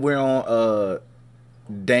this point, we're on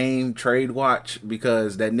Dame trade watch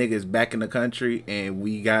because that nigga is back in the country and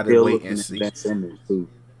we gotta Still wait looking and at see. Ben Simmons too.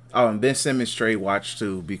 Oh, and Ben Simmons trade watch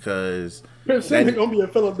too because Ben Simmons gonna be in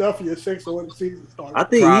Philadelphia 6 when the season starts. I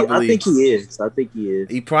think he is. I think he is.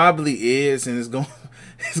 He probably is, and it's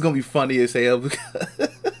gonna be funny as hell because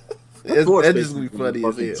that's just gonna be funny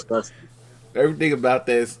as hell. Disgusting. Everything about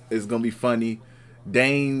that is gonna be funny.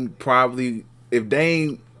 Dame probably, if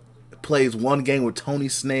Dame plays one game with Tony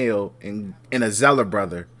Snell and a Zeller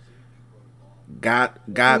brother,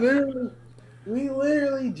 We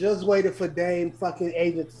literally just waited for Dame fucking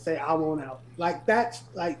agent to say I want out. Like that's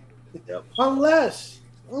like unless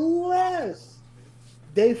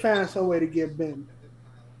they find some way to get Ben.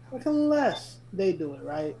 Like unless they do it,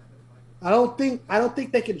 right? I don't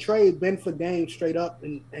think they can trade Ben for Dame straight up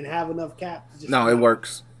and have enough cap. No, it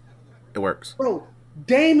works. It works. Bro,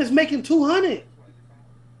 Dame is making $200.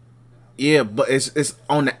 Yeah, but it's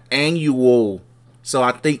on the annual, so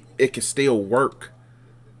I think it can still work.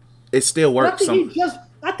 It still works.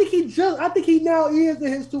 I think he now is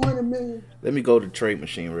in his $200 million. Let me go to trade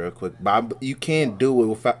machine real quick. Bob, you can't do it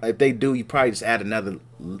without, if they do, you probably just add another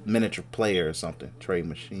miniature player or something. Trade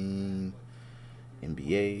machine,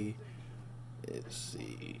 NBA. Let's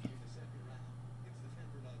see.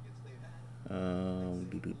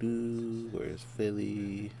 Where's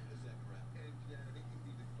Philly?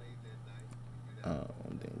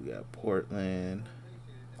 Then we got Portland.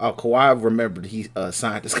 Oh, Kawhi remembered he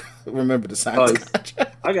signed his contract.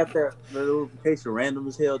 I got that notification random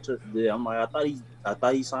as hell. I'm like, I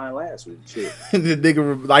thought he signed last week. Shit. The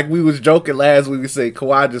nigga, like we was joking last week, we say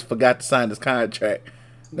Kawhi just forgot to sign his contract.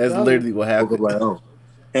 That's literally what happened. Like, oh,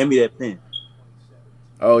 hand me that pen.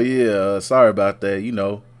 Oh yeah, sorry about that. You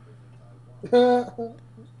know.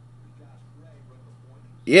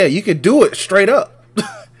 Yeah, you can do it straight up.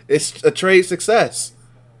 It's a trade success.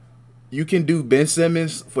 You can do Ben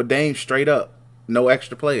Simmons for Dame straight up. No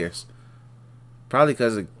extra players. Probably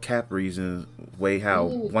because of cap reasons, how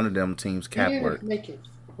one of them teams cap work.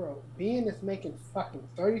 Ben is making fucking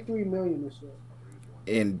 $33 million this year.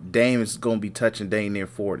 And Dame is going to be touching Dame near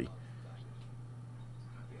 40.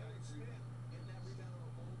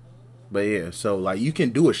 But yeah, so like you can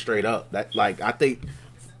do it straight up. That like I think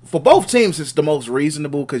for both teams it's the most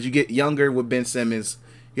reasonable because you get younger with Ben Simmons.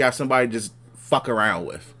 You have somebody to just fuck around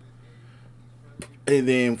with. And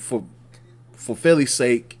then for Philly's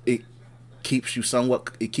sake, it keeps you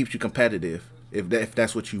competitive if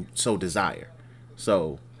that's what you so desire.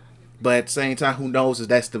 So, but at the same time, who knows if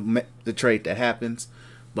that's the trade that happens?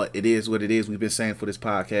 But it is what it is. We've been saying for this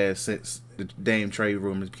podcast since the Dame trade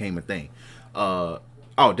rumors became a thing.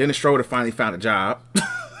 Dennis Schroeder finally found a job.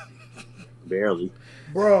 Barely,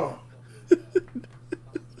 bro.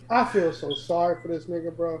 I feel so sorry for this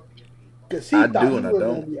nigga, bro. Because he thought he was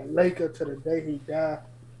going to be a Laker to the day he died.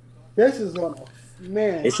 This is on a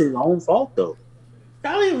man. It's his own fault, though.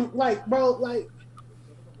 I don't even, like, bro, like,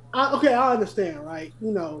 I understand, right?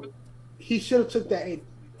 You know, he should have took that 8.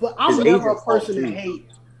 But I'm never a person to hate.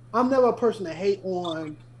 I'm never a person to hate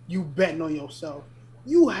on you betting on yourself.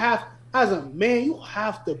 You have, as a man, you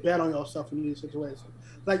have to bet on yourself in these situations.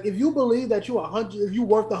 Like, if you believe that if you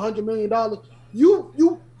worth $100 million,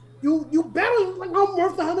 you bet on, like, I'm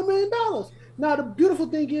worth $100 million. Now, the beautiful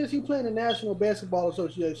thing is he playing the National Basketball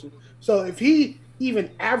Association. So if he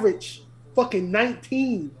even averaged fucking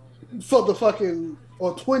 19 for the fucking,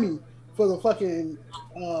 or 20 for the fucking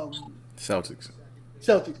Celtics,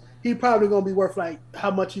 he probably going to be worth like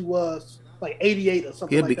how much he was, like 88 or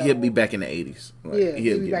something like that. He'll be back in the 80s. Like, yeah,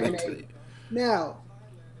 he'll be back in the 80s. Now,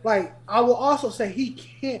 like, I will also say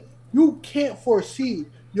you can't foresee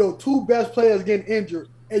your two best players getting injured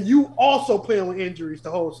and you also playing with injuries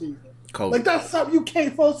the whole season. COVID. Like, that's something you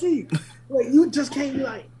can't foresee. Like, you just can't be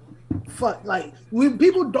like, fuck. Like, when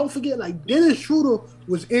people don't forget, like, Dennis Schroeder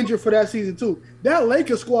was injured for that season too. That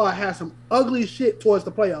Lakers squad had some ugly shit towards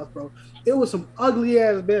the playoffs, bro. It was some ugly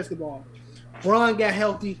ass basketball. Bron got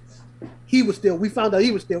healthy. We found out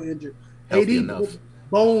he was still injured. Healthy AD enough.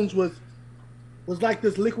 Bones was like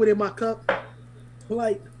this liquid in my cup.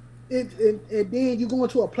 Like, and then you go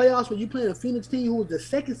into a playoffs where you playing a Phoenix team who was the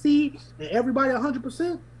second seed and everybody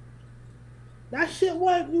 100%. That shit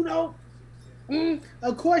was, you know,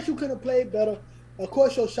 of course you could have played better. Of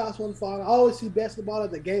course your shots weren't falling. I always see basketball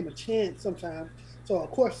as a game of chance sometimes. So, of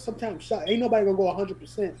course, sometimes ain't nobody going to go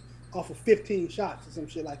 100% off of 15 shots or some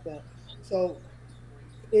shit like that. So,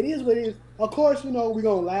 it is what it is. Of course, you know, we're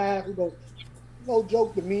going to laugh. We're going to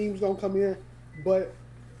joke. The memes going to come in. But,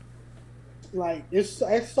 like, it's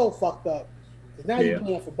so fucked up. Now you're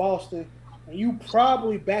playing for Boston, and you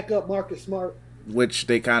probably back up Marcus Smart. Which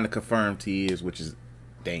they kind of confirmed he is, which is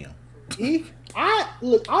Damn. I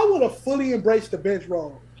would have fully embraced the bench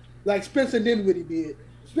role, like Spencer Dinwiddie did.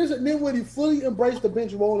 Spencer Dinwiddie fully embraced the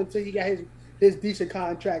bench role until he got his decent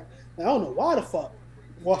contract. And I don't know why the fuck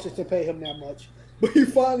Washington paid him that much, but he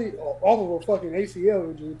finally off of a fucking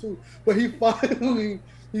ACL injury too. But he finally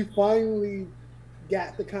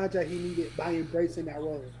got the contract he needed by embracing that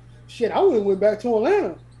role. Shit, I would have went back to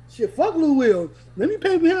Atlanta. Shit, fuck Lou Will. Let me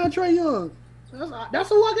pay behind Trae Young. That's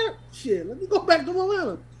who I got. Shit, let me go back to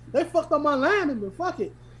Atlanta. They fucked up my line, but fuck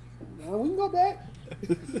it. Now we can go back.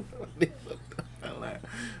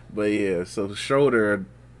 But yeah, so Schroeder,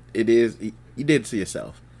 it is, you did it to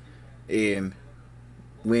yourself. And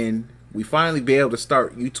when we finally be able to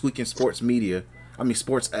start you tweaking sports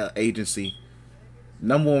agency,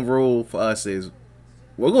 number one rule for us is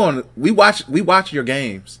we watch your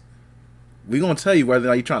games. We're gonna tell you whether or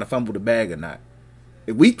not you're trying to fumble the bag or not.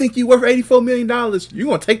 If we think you're worth $84 million, you're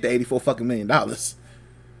gonna take the $84 fucking million.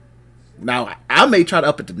 Now I may try to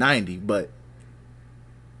up it to 90, but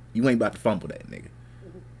you ain't about to fumble that, nigga.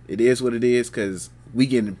 It is what it is, cause we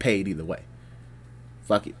getting paid either way.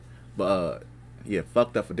 Fuck it. But yeah,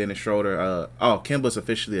 fucked up for Dennis Schroeder. Kemba's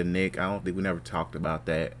officially a Knick. I don't think we never talked about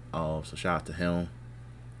that. So shout out to him.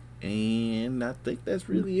 And I think that's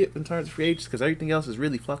really it in terms of free agents, because everything else is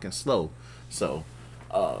really fucking slow. So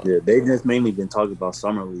yeah, they just mainly been talking about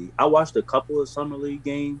Summer League. I watched a couple of Summer League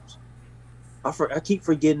games. I keep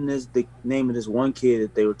forgetting the name of this one kid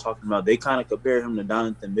that they were talking about. They kind of compare him to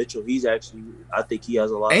Donovan Mitchell. He's actually, I think he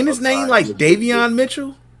has a lot. Ain't his name like Davion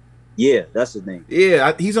Mitchell? Yeah, that's his name.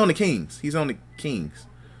 Yeah, he's on the Kings.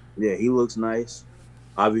 Yeah, he looks nice.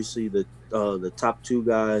 Obviously, the top two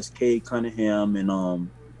guys, Cade Cunningham and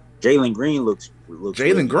Jalen Green looks.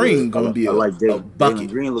 Jalen Green gonna be a bucket. Jalen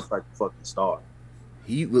Green looks like a fucking star.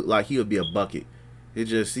 He looked like he would be a bucket. It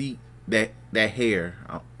just that hair.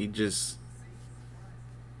 He just.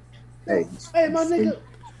 Hey, my nigga.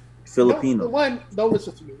 Filipino. Don't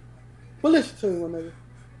listen to me. But listen to me, my nigga.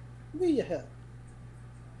 Need your help.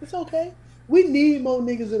 It's okay. We need more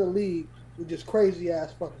niggas in the league with just crazy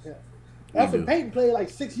ass fucking hair. Elfrid Payton played like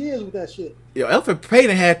 6 years with that shit. Yo, Elfrid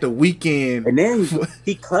Payton had the weekend. And then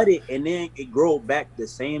he cut it, and then it grew back the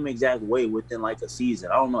same exact way within like a season.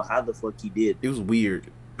 I don't know how the fuck he did. It was weird.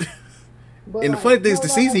 And the funny thing is, the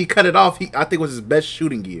season he cut it off, I think was his best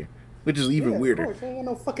shooting year, which is even weirder. There ain't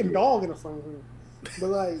no fucking dog in the front of him. But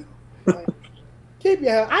like keep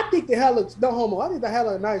your hair. I think the hair looks, no homo. I think the hair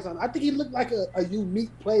looks nice on him. I think he looked like a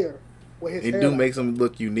unique player with his hair. It do makes him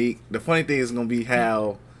look unique. The funny thing is going to be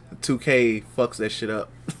how 2K fucks that shit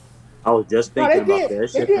up. I was just thinking about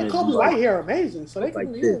that. They did Kobe White hair amazing, so they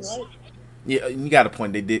can do it, right? Yeah, you got a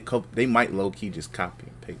point. They might low key just copy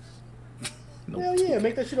and paste. Hell yeah,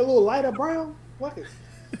 make that shit a little lighter brown. Fuck it.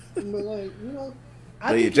 But like,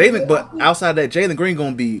 But outside that, Jalen Green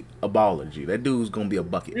gonna be a baller. G. That dude's gonna be a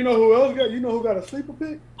bucket. You know who else got? You know who got a sleeper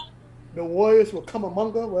pick? The Warriors will come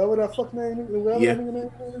among us, whatever that fuck name is.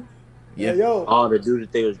 Yeah. Yo. Oh, the dude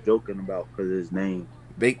that they was joking about because of his name.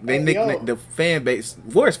 They nicknamed the fan base.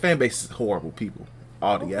 Warriors fan base is horrible people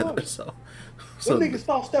altogether. So niggas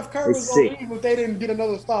thought Steph Curry was gonna leave if they didn't get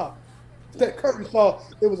another stop. Steph Curry thought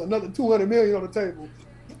there was another $200 million on the table.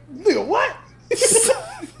 Nigga, what?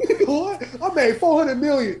 What? I made $400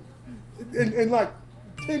 million in like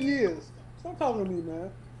 10 years. Stop talking to me, man.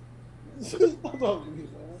 Stop talking to me,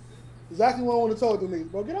 man. Exactly what I want to talk to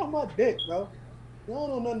niggas, bro. Get off my dick, bro. You don't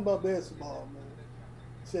know nothing about basketball, man.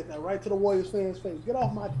 Said that right to the Warriors fans' face. Get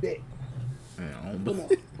off my dick.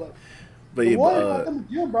 But the Warriors like them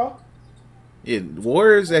again, bro. Yeah,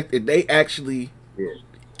 Warriors, they actually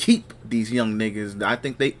keep these young niggas.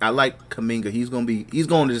 I like Kuminga. He's going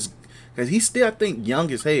to just, because he's still, I think,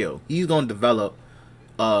 young as hell. He's going to develop,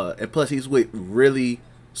 and plus he's with really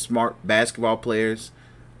smart basketball players.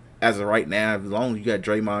 As of right now, as long as you got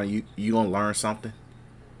Draymond, you going to learn something.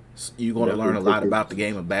 You're going to learn a lot about the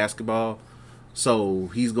game of basketball. So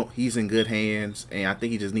he's in good hands, and I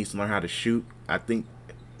think he just needs to learn how to shoot. I think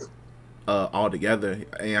altogether,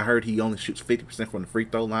 and I heard he only shoots 50% from the free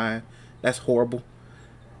throw line. That's horrible.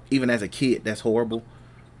 Even as a kid, that's horrible.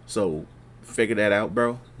 So figure that out,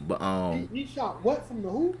 bro. But he shot what from the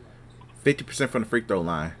hoop? 50% from the free throw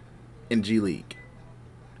line in G League.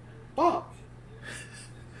 Fuck.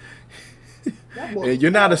 And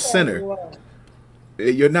you're not a center.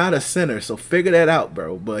 You're not a center, so figure that out,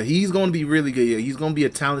 bro. But he's going to be really good. He's going to be a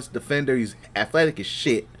talented defender. He's athletic as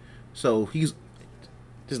shit. So he's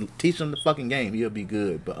just teach him the fucking game. He'll be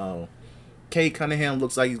good. But Cade Cunningham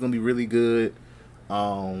looks like he's going to be really good.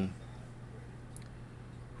 Who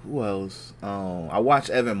else? I watched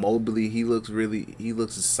Evan Mobley. He looks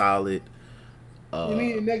solid. You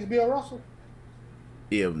mean the next Bill Russell?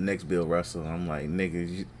 Yeah, next Bill Russell. I'm like,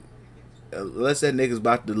 nigga, let's say niggas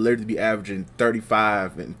about to literally be averaging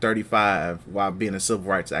 35 and 35 while being a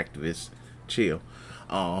civil rights activist. Chill.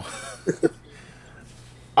 Um,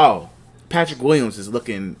 oh, Patrick Williams is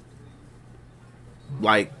looking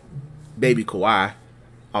like baby Kawhi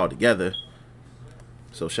altogether.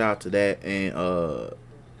 So shout out to that. And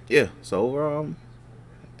yeah, so overall,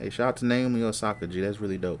 hey, shout out to Naomi Osaka, G. That's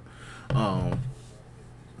really dope.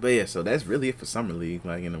 But yeah, so that's really it for Summer League.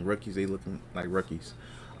 Like, in the rookies, they looking like rookies.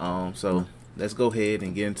 So let's go ahead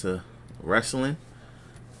and get into wrestling.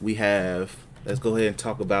 Let's go ahead and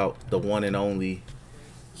talk about the one and only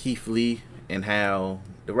Keith Lee and how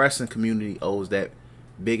the wrestling community owes that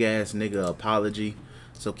big ass nigga apology.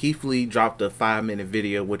 So Keith Lee dropped a 5-minute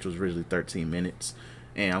video, which was originally 13 minutes.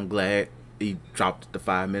 And I'm glad he dropped the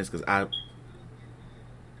 5 minutes because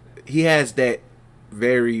he has that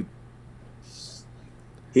very...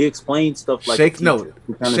 He explained stuff like Shakespeare.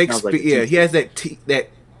 Like yeah, he has that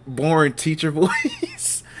boring teacher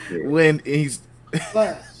voice when he's.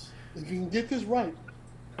 Class, if you can get this right,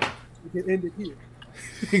 you can end it here.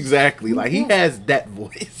 Exactly, like he has that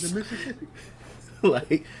voice. The Mississippi.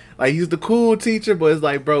 like he's the cool teacher, but it's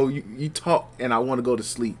like, bro, you talk and I want to go to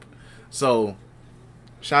sleep. So,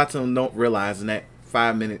 shout out to him, don't realizing that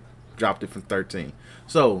 5-minute dropped it from 13.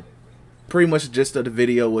 So. Pretty much the gist of the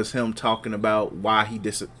video was him talking about why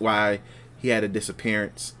he had a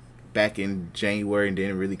disappearance back in January and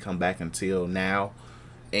didn't really come back until now,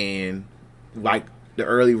 and like the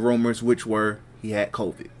early rumors, which were he had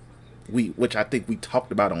COVID, which I think we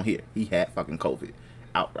talked about on here. He had fucking COVID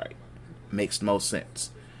outright. Makes no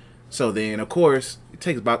sense. So then, of course, it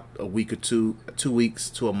takes about a week or 2 weeks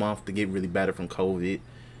to a month to get really better from COVID,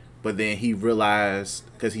 but then he realized,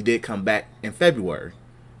 because he did come back in February.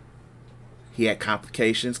 He had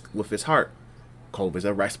complications with his heart. COVID is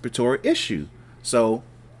a respiratory issue. So,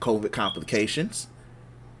 COVID complications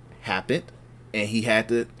happened, and he had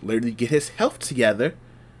to literally get his health together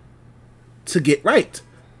to get right.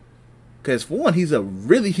 Because, for one, he's a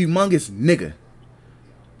really humongous nigga.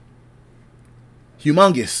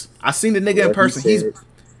 Humongous. I seen the nigga in person.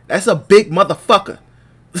 That's a big motherfucker.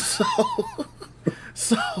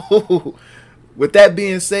 So, with that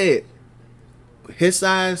being said, his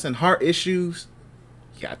size and heart issues,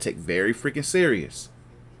 you gotta take very freaking serious.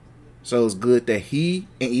 So it's good that he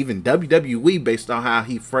and even WWE, based on how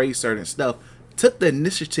he phrased certain stuff, took the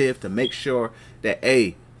initiative to make sure that,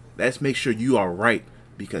 hey, let's make sure you are right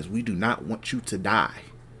because we do not want you to die.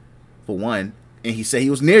 For one, and he said he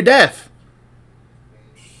was near death,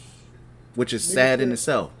 which is sad in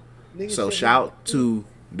itself. So shout out to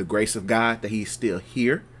the grace of God that he's still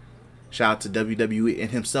here. Shout out to WWE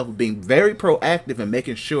and himself being very proactive in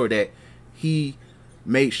making sure that he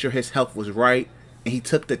made sure his health was right. And he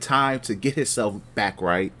took the time to get himself back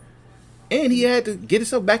right. And he had to get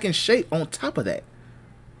himself back in shape on top of that.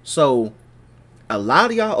 So, a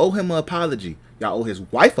lot of y'all owe him an apology. Y'all owe his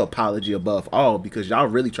wife an apology above all because y'all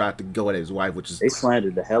really tried to go at his wife, which is... They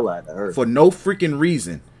slandered the hell out of her. For no freaking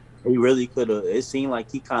reason. He really could have. It seemed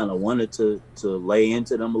like he kind of wanted to lay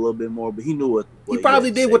into them a little bit more, but he knew what he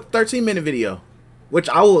probably did with the 13-minute video, which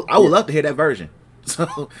I would love to hear that version.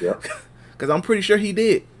 So, because I'm pretty sure he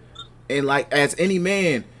did. And like, as any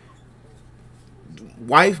man,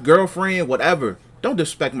 wife, girlfriend, whatever, don't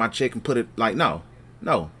disrespect my chick and put it like, no,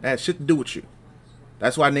 that has shit to do with you.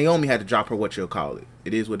 That's why Naomi had to drop her what you'll call it.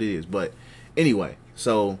 It is what it is. But anyway,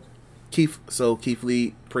 so Keith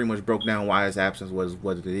Lee pretty much broke down why his absence was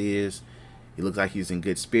what it is. He looks like he's in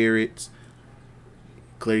good spirits.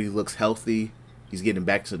 Clearly looks healthy. He's getting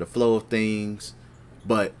back to the flow of things.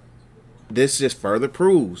 But this just further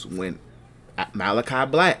proves when Malachi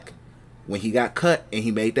Black, when he got cut and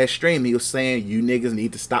he made that stream, he was saying, you niggas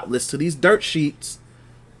need to stop listening to these dirt sheets.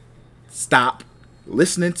 Stop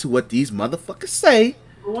listening to what these motherfuckers say.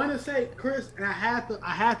 I want to say, Chris, and I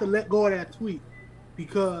had to let go of that tweet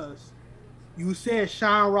because you said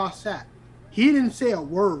Sean Ross Sapp. He didn't say a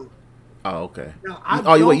word. Oh, okay.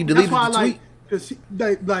 Now, you deleted the tweet? Because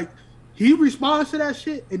he responds to that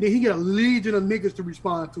shit, and then he get a legion of niggas to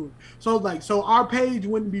respond to it. So our page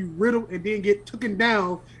wouldn't be riddled and then get taken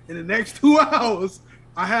down in the next 2 hours.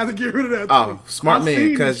 I had to get rid of that tweet. Oh, smart man,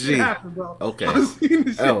 because G. Okay.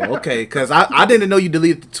 Okay, because I didn't know you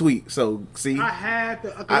deleted the tweet. So, see. I had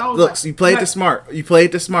to. Look, you played the smart. You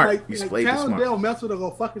played the smart. You played the smart. Dale Meltzer to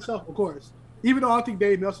go fuck himself, of course. Even though I don't think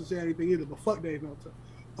Dave Meltzer said anything either, but fuck Dave Meltzer.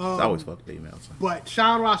 I always fuck Dave Meltzer. But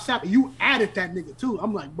Sean Ross Sapp, you added that nigga too.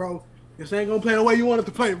 I'm like, bro, this ain't gonna play the way you want it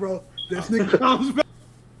to play, bro. This nigga comes back.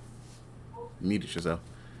 Muted yourself.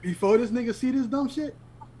 Before this nigga see this dumb shit.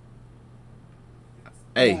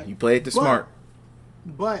 Hey, you played the smart.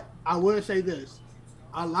 But I will say this: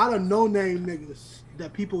 a lot of no-name niggas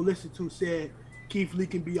that people listen to said Keith Lee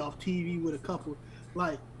can be off TV with a couple.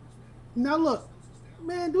 Like, now look,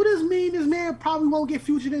 man, do this mean this man probably won't get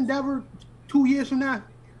Future Endeavor 2 years from now?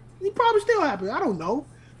 He probably still happy. I don't know.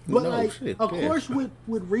 But like, shit, of course, with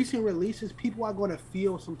recent releases, people are going to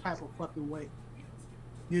feel some type of fucking way.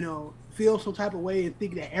 You know, feel some type of way and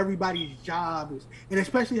think that everybody's job is, and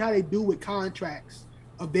especially how they do with contracts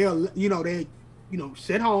of their, they,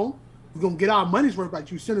 sit home. We're gonna get our money's worth,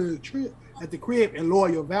 like you sit at the crib and lower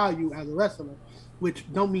your value as a wrestler, which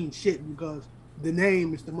don't mean shit because the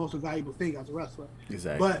name is the most valuable thing as a wrestler.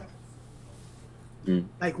 Exactly. But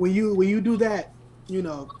like when you do that,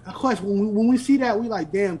 of course when we see that, we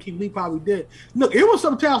like, damn, Keith Lee probably did. Look, it was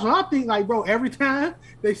sometimes when I think like, bro, every time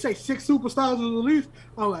they say 6 superstars was released,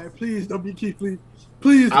 I'm like, please don't be Keith Lee.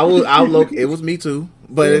 Please. I look. It was me too,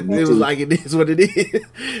 but it was like it is what it is.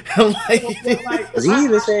 I'm like, he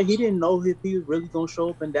even said he didn't know if he was really gonna show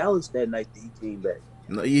up in Dallas that night that he came back.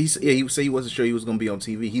 No, he said he wasn't sure he was gonna be on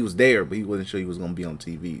TV. He was there, but he wasn't sure he was gonna be on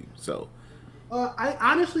TV. So, I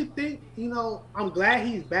honestly think I'm glad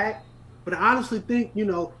he's back, but I honestly think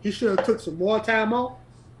he should have took some more time off.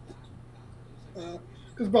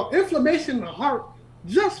 Because bro, inflammation in the heart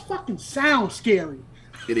just fucking sounds scary.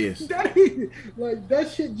 It is.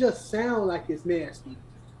 That shit just sounds like it's nasty.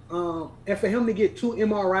 And for him to get 2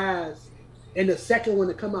 MRIs and the second one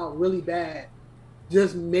to come out really bad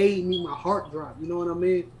just made my heart drop. You know what I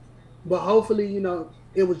mean? But hopefully,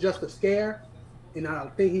 it was just a scare, and I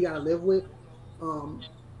think he got to live with.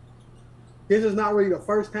 This is not really the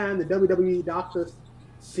first time the WWE doctors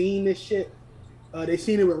seen this shit. They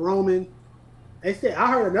seen it with Roman. I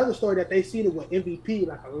heard another story that they seen it with MVP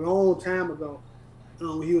like a long time ago.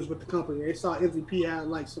 When he was with the company, they saw MVP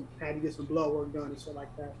had to get some blood work done and shit like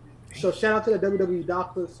that. So shout out to the WWE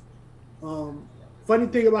doctors. Funny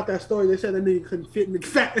thing about that story, they said that nigga couldn't fit in the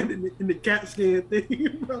CAT scan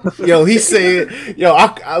thing. Yo, he said,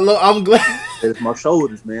 I'm glad. It's my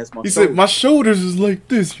shoulders, man. It's my shoulders. Said my shoulders is like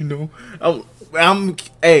this,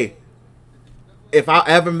 Hey, if I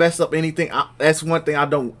ever mess up anything, that's one thing I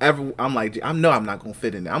don't ever. I'm like, I know I'm not gonna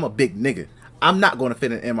fit in there. I'm a big nigga. I'm not going to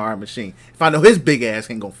fit in an MRI machine if I know his big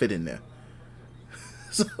ass ain't going to fit in there.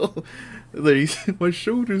 So, my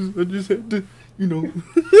shoulders, I just had to,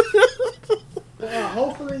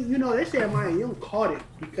 Hopefully, they said Maya Young caught it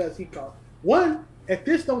because he caught. One, if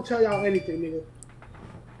this don't tell y'all anything, nigga,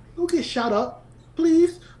 don't get shot up,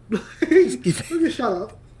 please. Don't get shot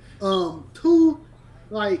up. 2,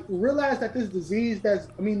 realize that this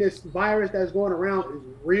this virus that's going around is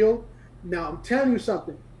real. Now, I'm telling you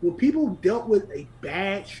something. When people dealt with a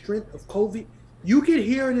bad strength of COVID, you can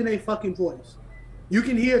hear it in their fucking voice. You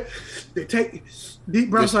can hear they take deep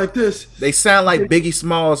breaths like this. They sound like Biggie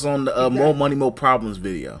Smalls on the More Money, More Problems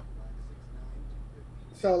video.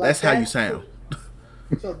 So that's how you sound.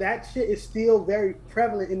 So that shit is still very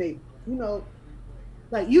prevalent in you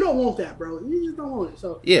don't want that, bro. You just don't want it.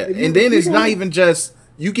 So yeah, and then it's not even just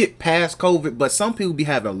you get past COVID, but some people be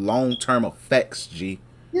having long-term effects, G.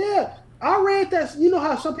 Yeah. I read that,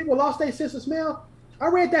 how some people lost their sense of smell? I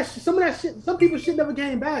read that some of that shit, some people shit never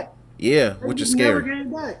came back. Yeah, which is scary. Never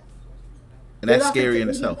came back. And that's scary in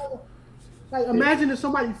itself. Imagine if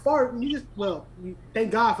somebody fart and you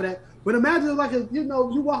thank God for that. But imagine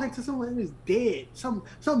you walk into someone who's dead, some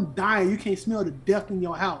dying, you can't smell the death in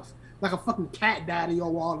your house. Like a fucking cat died in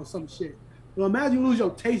your wall or some shit. Imagine you lose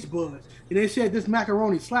your taste buds and they said this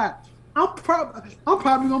macaroni slap. I'm probably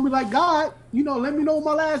gonna be like, God, let me know what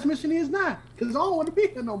my last mission is now, because I don't want to be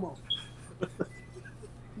here no more.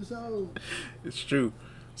 So it's true.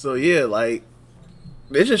 So yeah, it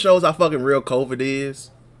just shows how fucking real COVID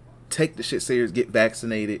is. Take the shit serious, get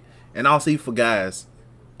vaccinated, and also for guys,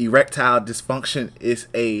 erectile dysfunction is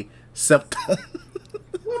a symptom.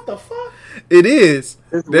 What the fuck? It is.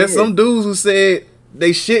 It's There's weird. some dudes who said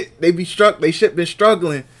they shit been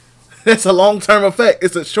struggling. That's a long-term effect.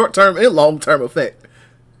 It's a short-term and long-term effect.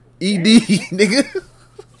 ED, nigga.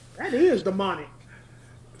 That is demonic.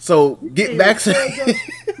 So get vaccinated.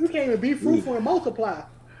 You can't even be fruitful and multiply.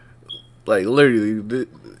 Literally,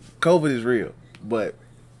 COVID is real, but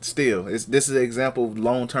still, this is an example of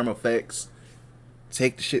long-term effects.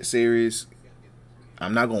 Take the shit serious.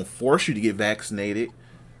 I'm not gonna force you to get vaccinated,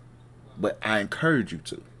 but I encourage you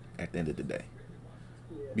to. At the end of the day,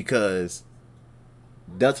 because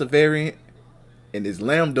Delta variant and this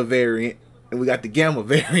Lambda variant, and we got the Gamma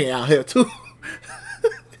variant out here too.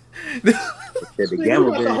 The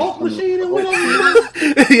Gamma the Hulk machine and whatever.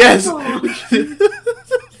 Yes.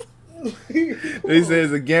 They say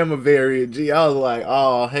it's a Gamma variant, G. I was like,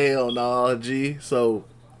 oh hell no, G. So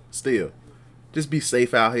still, Just be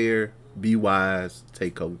safe out here. Be wise.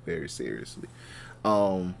 Take COVID very seriously.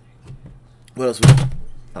 What else?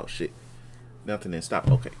 Oh shit! Nothing didn't stop.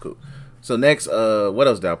 Okay, cool. So next, what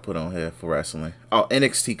else did I put on here for wrestling? Oh,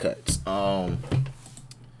 NXT cuts.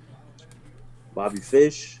 Bobby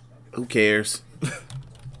Fish. Who cares?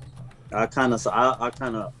 I kind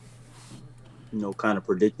of,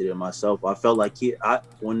 predicted it myself. I felt like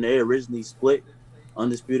when they originally split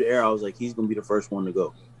Undisputed Era, I was like, he's gonna be the first one to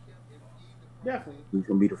go. Definitely. He's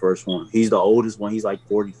gonna be the first one. He's the oldest one. He's like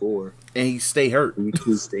 44, and he stay hurt.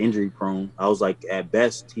 He's injury prone. I was like, at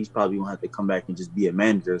best, he's probably gonna have to come back and just be a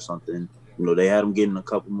manager or something. They had him getting a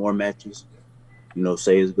couple more matches.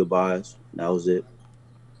 Say his goodbyes. That was it.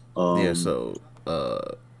 Bronson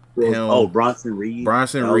Reed.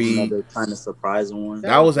 Bronson Reed. Another kind of surprising one.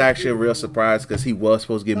 That was actually a real surprise because he was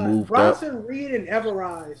supposed to get moved Bronson up. Reed and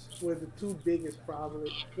Everrise were the two biggest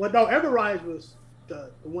probably. Well, no, Everrise was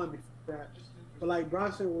the one before that. But like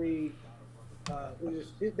Bronson Reed,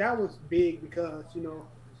 that was big because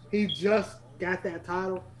he just got that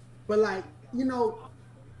title. But like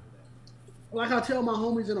like I tell my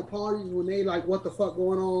homies in the parties when they like what the fuck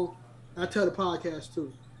going on, I tell the podcast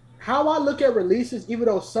too. How I look at releases, even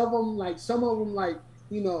though some of them it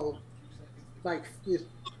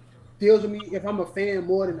deals with me if I'm a fan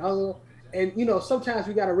more than other. And sometimes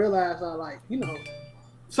we gotta realize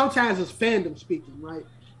sometimes it's fandom speaking, right?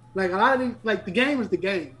 Like a lot of these, like the game is the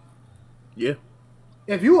game. Yeah.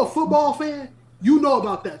 If you're a football fan, you know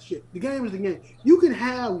about that shit. The game is the game. You can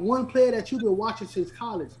have one player that you've been watching since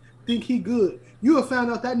college, think he good. You have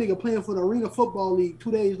found out that nigga playing for the Arena Football League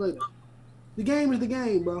 2 days later. The game is the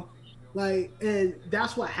game, bro. Like, and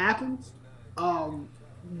that's what happens. Them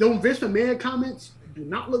Vince McMahon comments do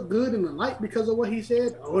not look good in the light because of what he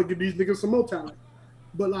said. Oh, give these niggas some more talent.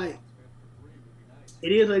 But like,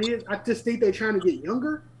 it is what it is. I just think they're trying to get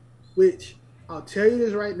younger, which I'll tell you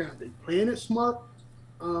this right now. They're playing it smart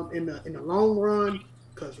in the long run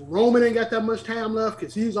because Roman ain't got that much time left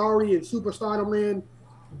because he's already in superstardom land.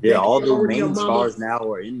 Yeah, all the main stars now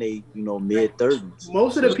are in their mid-30s.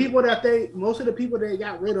 Most of the people they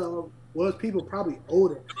got rid of was people probably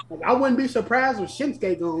older. Like I wouldn't be surprised if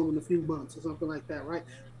Shinsuke gone in a few months or something like that, right?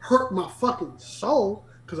 Hurt my fucking soul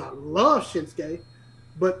because I love Shinsuke,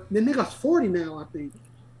 but the nigga's 40 now, I think.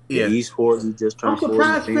 Yeah, he's 40. He just turned 40. I'm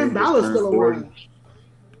surprised Finn Balor's still around.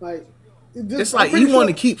 Like, it's like you want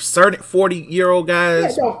to keep certain 40-year-old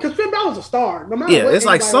guys. Yeah, because Finn Balor's a star. No matter it's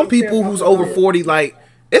like some people who's over 40, like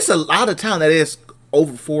it's a lot of talent that is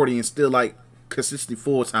over 40 and still like consistently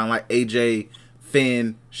full time, like AJ,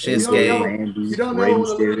 Finn, Shinsuke. You don't never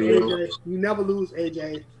lose AJ. You never lose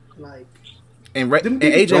AJ. Like and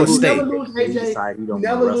AJ will stay. You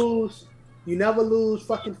never lose AJ. You never lose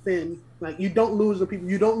fucking Finn. Like you don't lose the people.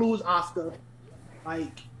 You don't lose Oscar.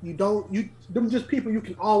 Like them just people you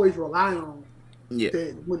can always rely on. Yeah.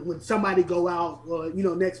 When somebody go out or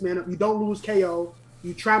next man up, you don't lose KO.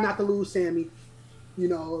 You try not to lose Sammy.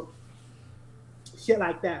 Shit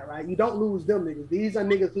like that, right? You don't lose them niggas. These are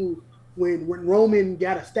niggas who, when Roman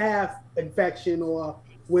got a staph infection or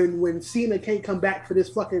when Cena can't come back for this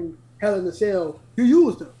fucking Hell in a Cell, you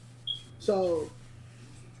use them. So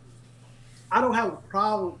I don't have a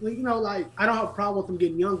problem. I don't have a problem with them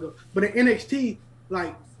getting younger. But in NXT,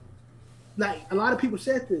 like a lot of people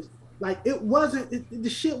said this, like the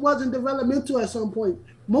shit wasn't developmental at some point.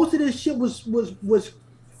 Most of this shit was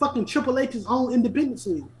fucking Triple H's own independent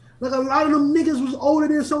scene. Like a lot of them niggas was older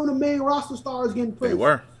than some of the main roster stars getting played. They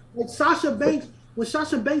were. Like Sasha Banks, when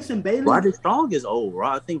Sasha Banks and Bayley. Roderick Strong is old.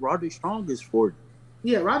 I think Roderick Strong is 40.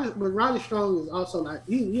 Yeah, Roderick Strong is also like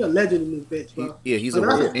he a legend in this bitch, bro. He's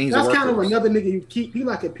that's kind of another nigga you keep. He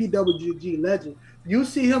like a PWG legend. You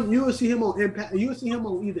see him on Impact. You see him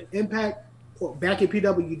on either Impact or back in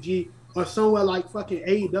PWG or somewhere like fucking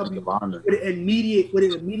AEW with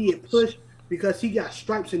an immediate push because he got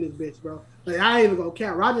stripes in this bitch, bro. Like I ain't even gonna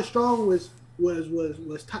count. Roderick Strong was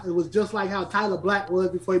just like how Tyler Black was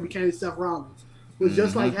before he became Seth Rollins. It was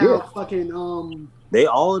just like how fucking They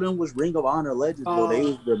all of them was Ring of Honor legends. They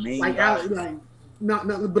was the main guys.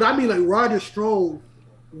 But I mean like Roderick Strong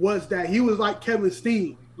was that he was like Kevin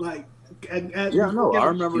Steen, like. I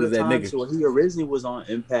remember the time when he originally was on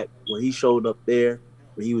Impact, when he showed up there,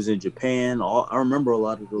 when he was in Japan. I remember a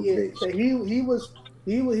lot of those days. So he was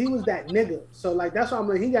that nigga. So like that's why I'm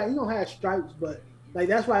like he don't have stripes, but like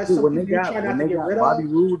that's why it's something you try not to get rid of. Bobby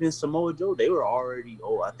Roode and Samoa Joe, they were already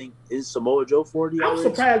old. I think is Samoa Joe 40. I'm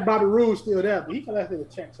surprised Bobby Roode's still there, but he can left in the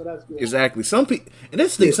check, so that's good. Exactly. Some people, and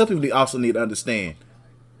this thing, some people also need to understand.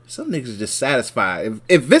 Some niggas are just satisfied.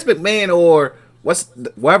 If Vince McMahon or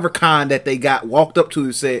whatever con that they got walked up to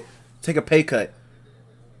and said, take a pay cut.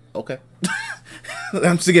 Okay.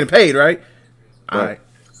 I'm still getting paid, right? All Right. right.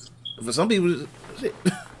 For some people, shit.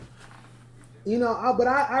 You know, but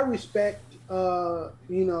I respect, you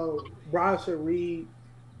know, Bronson Reed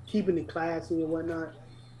keeping it classy and whatnot.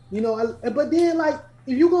 You know, but then like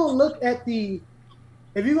if you're gonna look at the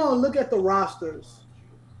rosters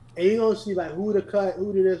and you're gonna see like who to cut,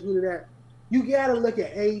 who to this, who to that, you gotta look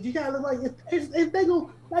at age. You gotta look like if they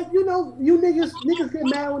go like you know you niggas get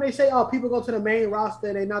mad when they say oh people go to the main roster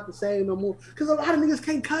and they not the same no more because a lot of niggas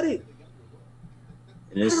can't cut it.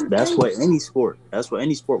 And that's what any sport. That's what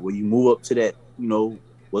any sport where you move up to that, you know,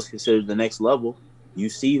 what's considered the next level. You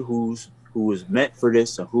see who is meant for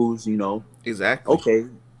this and who's, you know, Exactly. okay,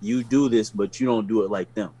 you do this, but you don't do it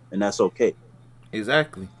like them, and that's okay.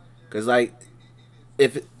 Exactly. Because like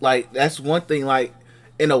if like that's one thing. Like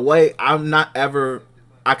in a way, I'm not ever.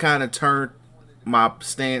 I kind of turned my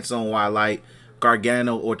stance on why like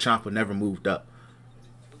Gargano or Ciampa never moved up.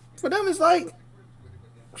 For them, it's like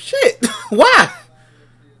shit. Why?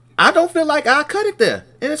 I don't feel like I cut it there,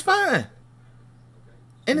 and it's fine.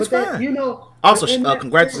 And it's But that fine. you know Also, in that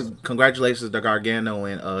congratulations to Gargano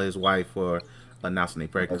and his wife for announcing their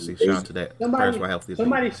pregnancy. Shout out to that. Prayers for healthy.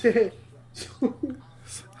 somebody said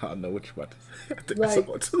I know what you're about to say. I think Like- that's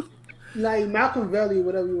about to. like Malcolm Valley,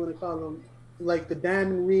 whatever you want to call him, like the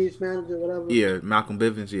Diamond Reed's manager, whatever. Yeah, Malcolm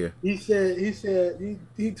Bivens. Yeah.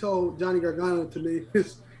 He told Johnny Gargano to name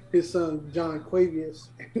his son John Quavius,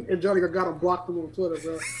 and Johnny Gargano blocked him on Twitter,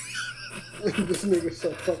 bro. This nigga's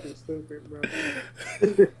so fucking stupid, bro.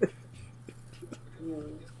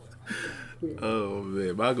 Oh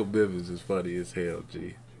man, Malcolm Bivens is funny as hell,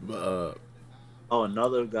 G. But Oh,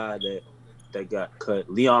 another guy that got cut.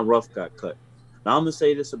 Leon Ruff got cut. Now I'm gonna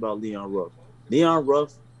say this about Leon Ruff. Leon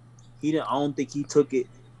Ruff, I don't think he took it.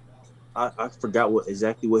 I forgot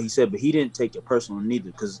exactly what he said, but he didn't take it personal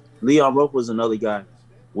neither. Because Leon Ruff was another guy.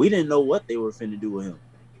 We didn't know what they were finna do with him.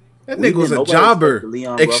 that nigga was a jobber,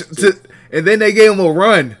 and then they gave him a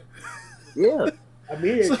run. Yeah, I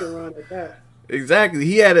mean, it should run at that. Exactly,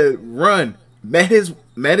 he had a run. Met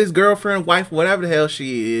his girlfriend, wife, whatever the hell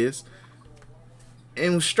she is,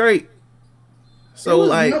 and was straight. So There was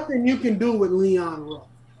like, nothing you can do with Leon Ruff.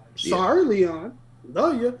 Sorry, Leon.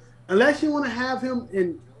 No, you unless you want to have him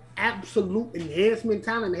in absolute enhancement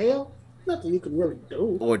talent hell, nothing you can really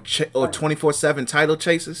do. or 24/7 title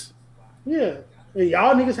chases. Yeah, and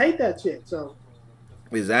y'all niggas hate that shit. So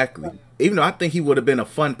Exactly. Even though I think he would have been a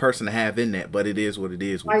fun person to have in that, but it is what it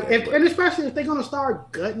is. With like, that, and especially if they're gonna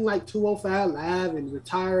start gutting like 205 Live and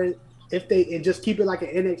retire it, and just keep it like an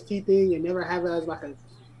NXT thing and never have it as like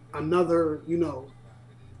another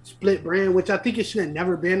split brand, which I think it should have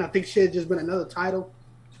never been. I think it should have just been another title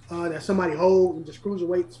that somebody hold and just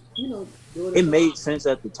cruiserweights. Do it made sense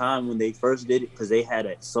at the time when they first did it because they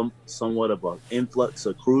had somewhat of an influx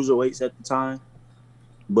of cruiserweights at the time.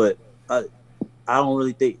 But I don't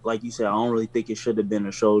really think, like you said, I don't really think it should have been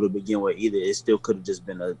a show to begin with either. It still could have just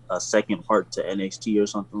been a second part to NXT or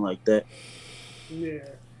something like that. Yeah,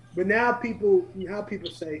 but now people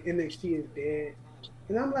say NXT is dead,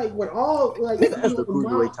 and I'm like, what all like? Who has the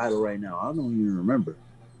cruiserweight title right now? I don't even remember.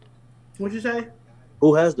 What'd you say?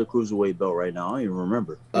 Who has the cruiserweight belt right now? I don't even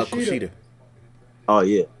remember. Kushida. Oh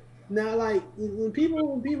yeah. Now, like when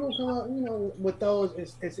people come up, with those,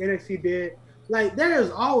 it's NXT dead. Like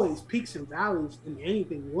there's always peaks and valleys in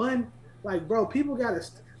anything. One, like bro, people gotta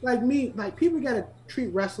people gotta treat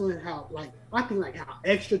wrestling how I think how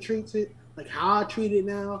Extra treats it, like how I treat it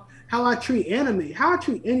now, how I treat anime, how I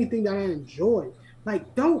treat anything that I enjoy.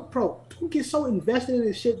 Like don't get so invested in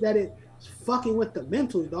this shit that it's fucking with the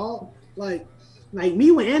mental, dog. Like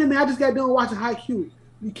me with anime, I just got done watching Haikyuu.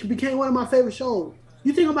 It became one of my favorite shows.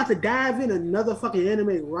 You think I'm about to dive in another fucking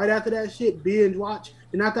anime right after that shit, binge watch,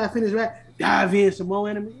 and after I finish that, dive in some more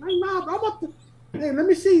anime? Like, nah, bro, I'm about to. Hey, let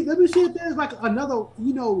me see if there's like another,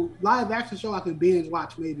 live action show I can binge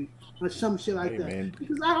watch maybe, or some shit like that. Man.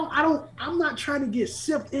 Because I'm not trying to get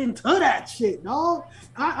sipped into that shit, dog.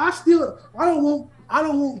 I don't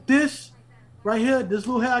want this right here, this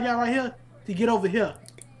little hair I got right here to get over here.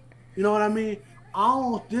 You know what I mean? I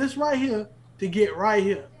don't want this right here to get right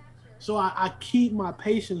here. So I keep my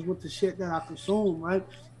patience with the shit that I consume, right?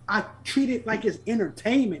 I treat it like it's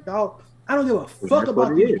entertainment, dog. I don't give a fuck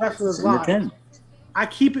about these wrestlers' lives. I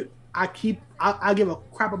give a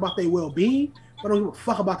crap about their well-being, but I don't give a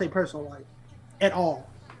fuck about their personal life at all.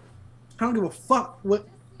 I don't give a fuck what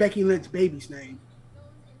Becky Lynch's baby's name.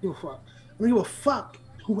 Give a fuck. I don't give a fuck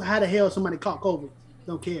how the hell somebody caught COVID.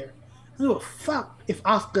 Don't care. I don't give a fuck if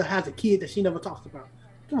Asuka has a kid that she never talks about.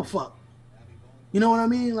 Give a fuck. You know what I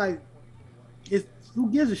mean? Like, who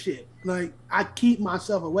gives a shit? Like, I keep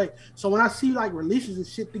myself away. So when I see like releases and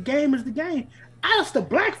shit, the game is the game. Alistair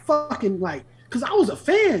Black fucking like, cause I was a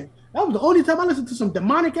fan. That was the only time I listened to some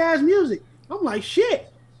demonic ass music. I'm like,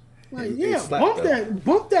 shit. Like, yeah,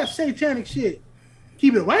 bump that satanic shit.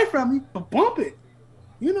 Keep it away from me, but bump it.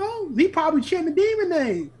 You know, he probably chanting the demon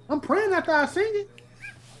name. I'm praying after I sing it.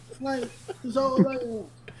 Like, so like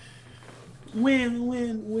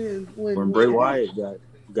when Bray Wyatt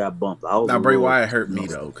got bumped, Bray Wyatt hurt me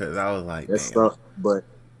though, because I was like, that's stuff. But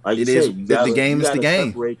like you said, you gotta, the game is the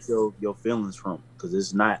game. Separate your feelings from, because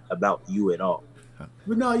it's not about you at all.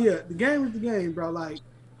 But no, yeah, the game is the game, bro. Like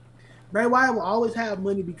Bray Wyatt will always have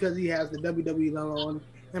money because he has the WWE logo on.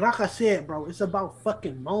 And like I said, bro, it's about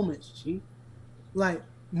fucking moments, G. Like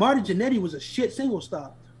Marty Jannetty was a shit single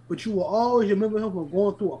star, but you will always remember him from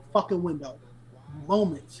going through a fucking window.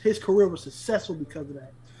 Moments. His career was successful because of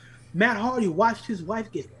that. Matt Hardy watched his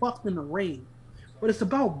wife get fucked in the ring, but it's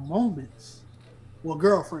about moments. Well,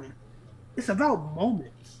 girlfriend, it's about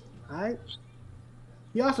moments. All right.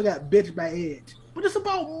 He also got bitched by Edge, but it's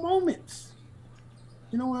about moments.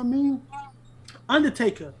 You know what I mean?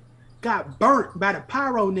 Undertaker got burnt by the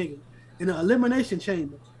pyro nigga in the elimination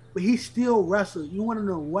chamber, but he still wrestled. You want to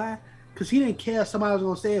know why? Because he didn't care if somebody was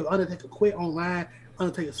going to say if Undertaker quit online,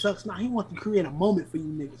 Undertaker sucks. Nah, he wanted to create a moment for you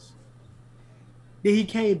niggas. Then he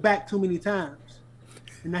came back too many times.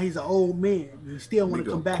 And now he's an old man. And he still want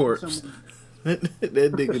to come back for some reason.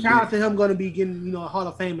 Shout out to him going to be getting, a Hall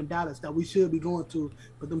of Fame in Dallas that we should be going to,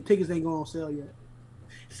 but them tickets ain't going on sale yet.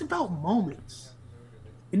 It's about moments.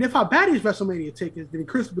 And if I buy these WrestleMania tickets, then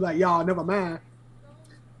Chris will be like, y'all, never mind.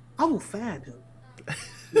 I will find him. I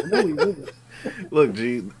know he will. Look,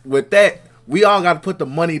 G, with that, we all got to put the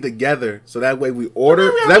money together so that way we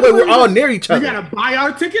order. That way we're all near each other. We got to buy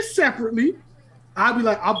our tickets separately. I'll be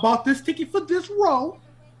like, I bought this ticket for this row.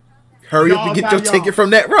 Hurry up and get your ticket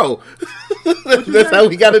from that row. That's how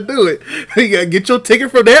we got to do it. You got to get your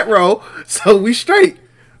ticket from that row so we straight.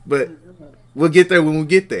 But we'll get there when we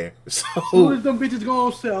get there. So as soon as them bitches go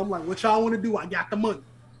on sale, I'm like, what y'all want to do? I got the money.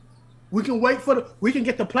 We can wait we can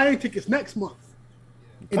get the plane tickets next month.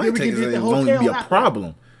 And then we can get the hotel. Won't be a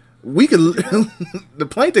problem. We could the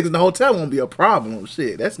plane tickets in the hotel won't be a problem.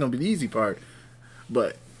 Shit, that's gonna be the easy part.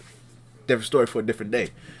 But different story for a different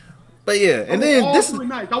day. But yeah, and then this is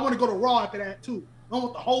nice. I want to go to Raw after that too. I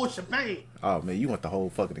want the whole shebang. Oh man, you want the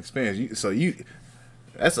whole fucking experience. They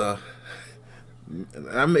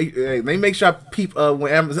make sure I peep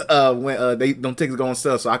when Amazon they them tickets go on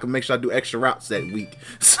sale, so I can make sure I do extra routes that week.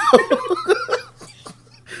 So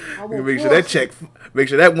make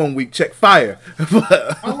sure that 1 week check fire.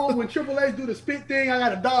 I want when Triple H do the spit thing, I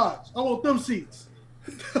gotta dodge. I want them seats.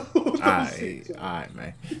 All right,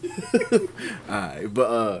 man. All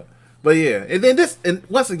right, but yeah, and then this, and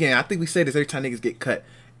once again, I think we say this every time niggas get cut.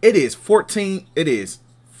 It is 4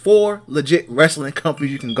 legit wrestling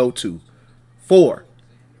companies you can go to. 4.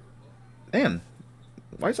 Damn,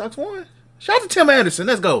 White Sox won. Shout out to Tim Anderson.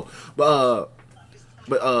 Let's go. But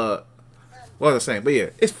what was I saying? But yeah,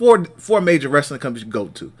 it's four major wrestling companies you go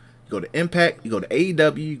to. You go to Impact, you go to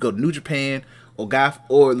AEW, you go to New Japan, or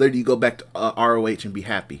literally you go back to ROH and be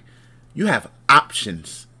happy. You have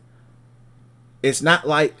options. It's not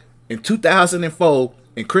like in 2004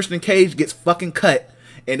 and Christian Cage gets fucking cut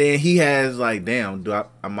and then he has like, damn,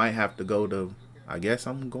 I might have to go to, I guess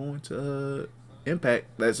I'm going to Impact.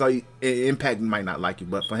 That's all. Impact might not like you,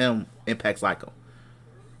 but for him, Impact's like him.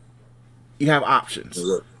 You have options.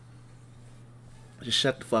 Just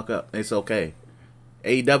shut the fuck up. It's okay.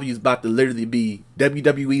 AEW is about to literally be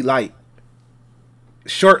WWE light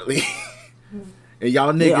shortly. And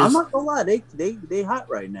y'all niggas. Yeah, I'm not gonna lie, they hot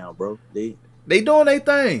right now, bro. They doing their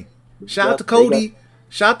thing. Shout out to Cody.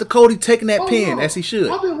 Shout out to Cody taking that pin as he should.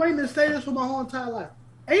 I've been waiting to say this for my whole entire life.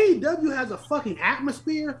 AEW has a fucking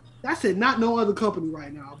atmosphere. That's it. Not no other company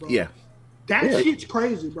right now, bro. Yeah. That shit's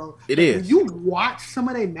crazy, bro. It is. When you watch some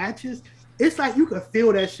of their matches, it's like you can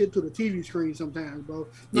feel that shit to the TV screen sometimes, bro.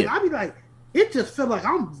 Like, I be like, it just feel like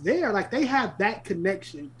I'm there. Like they have that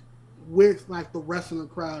connection with like the wrestling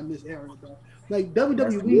crowd in this area, bro. Like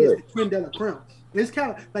WWE is the creme de la creme. It's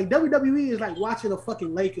kind of like WWE is like watching the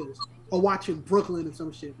fucking Lakers or watching Brooklyn or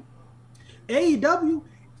some shit. AEW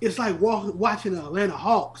is like watching the Atlanta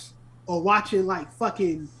Hawks or watching like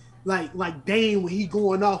fucking like Dane when he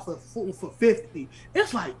going off for 50.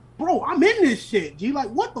 It's like, bro, I'm in this shit. G, like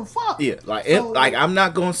what the fuck? Yeah, like I'm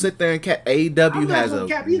not gonna sit there and cap. AEW has a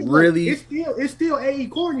really. It's still AE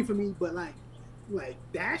corny for me, but like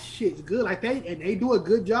that shit's good. Like they do a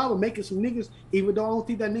good job of making some niggas, even though I don't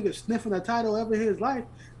think that nigga sniffing a title ever in his life,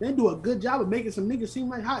 they do a good job of making some niggas seem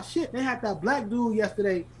like hot shit. They had that black dude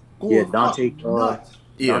yesterday going Dante nuts.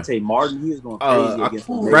 Yeah. Dante Martin, he was going crazy against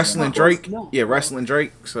Wrestling Drake. No, Yeah, Wrestling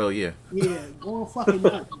Drake. So yeah. Yeah, going fucking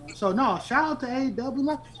nuts. Bro. So no, shout out to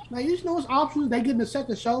AEW. Like you know, it's options. They getting a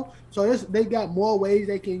second show, so they got more ways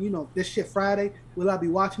they can. You know, this shit Friday. Will I be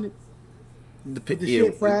watching it?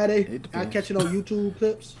 Shit Friday. I catch it on YouTube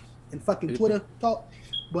clips and fucking Twitter talk.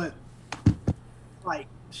 But like,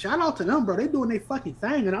 shout out to them, bro. They doing their fucking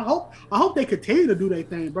thing, and I hope they continue to do their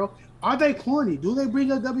thing, bro. Are they corny? Do they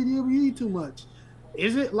bring up WWE too much?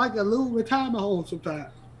 Is it like a little retirement home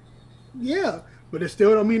sometimes? Yeah, but it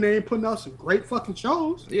still don't mean they ain't putting out some great fucking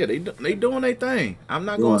shows. Yeah, they doing their thing. I'm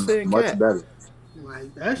not gonna say much better.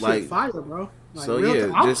 Like that shit fire, bro. Like, so yeah,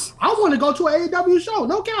 I want to go to an AEW show.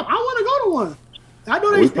 No cap, I want to go to one. I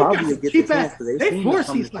know they got cheap ass. They floor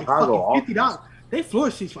seats like fucking $50. They floor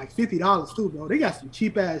seats like $50 too, bro. They got some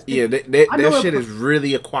cheap ass. Yeah, that shit is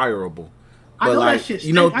really acquirable. But like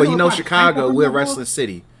you know, Chicago, we're Wrestling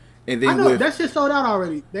City. And then I know that shit sold out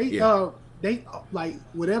already. They like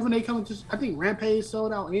whatever they come to. I think Rampage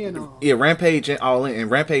sold out and Rampage and All In,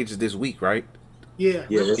 and Rampage is this week, right? Yeah.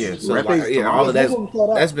 So all of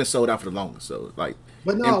that's been sold out for the longest. So like,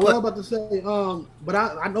 but no, what I'm about to say, but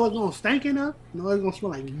I know it's gonna stink in there. I know it's gonna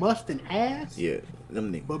smell like must and ass. Yeah,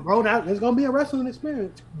 them niggas. But bro, it's gonna be a wrestling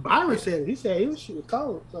experience. Byron said it. He said shit was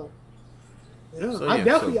cold. So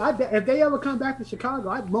yeah, if they ever come back to Chicago,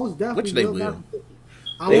 I most definitely which they will.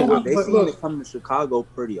 They seem to come to Chicago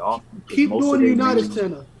pretty often. Keep doing the United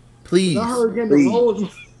Center. Please. I heard getting the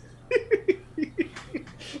rolls.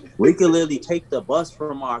 We could literally take the bus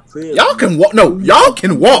from our crib. Y'all can walk. No, y'all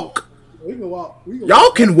can walk. We can walk.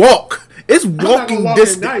 Y'all can walk. It's walking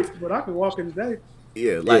distance. But I can walk in the day.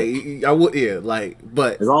 Yeah, like I would. Yeah, like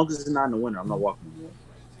but as long as it's not in the winter, I'm not walking.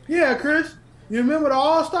 Yeah, Chris. You remember the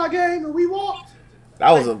All-Star game and we walked?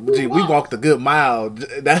 That was we walked a good mile.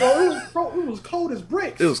 It was cold as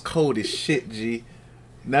bricks. It was cold as shit, G.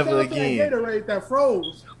 Never again. That Gatorade that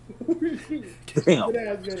froze. Damn.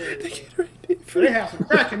 They had some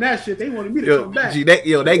crack in that shit. They wanted me to come back. Gee, that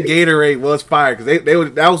Gatorade was fire because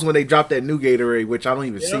that was when they dropped that new Gatorade, which I don't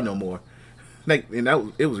even see no more.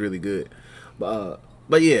 It was really good. But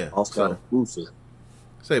yeah. Also exclusive.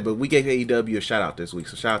 But we gave AEW a shout out this week,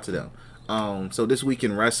 so shout out to them. So this week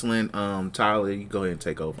in wrestling, Tyler, you go ahead and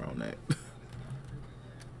take over on that.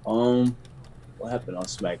 What happened on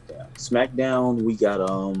SmackDown? SmackDown, we got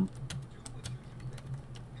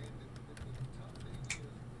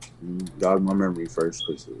jog my memory first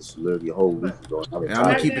because it's literally a whole week ago. I'm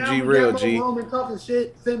gonna keep it G real, G. Roman talking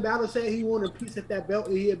shit. Finn Balor said he wanted a piece of that belt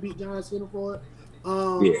and he had beat John Cena for it.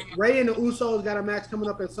 Ray and the Usos got a match coming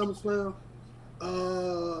up at SummerSlam.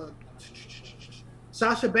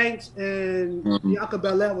 Sasha Banks and Bianca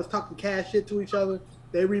Belair was talking cash shit to each other.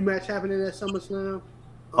 They rematch happening at SummerSlam.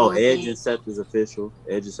 Edge and Seth is official.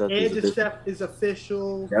 Edge and Seth is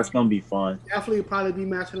official. That's gonna be fun. Definitely probably be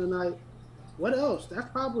match of the night. What else? That's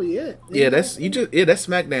probably it. Yeah, that's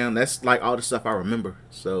SmackDown. That's like all the stuff I remember.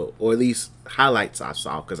 So, or at least highlights I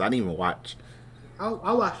saw because I didn't even watch.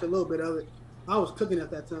 I watched a little bit of it. I was cooking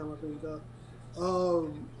at that time, I think.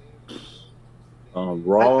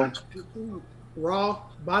 Raw.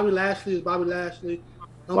 Bobby Lashley is Bobby Lashley.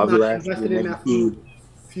 I'm not invested in that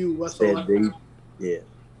feud whatsoever. They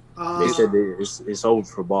said it's over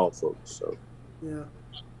for bald folks. So yeah.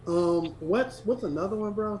 What's another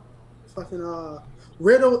one, bro? Fucking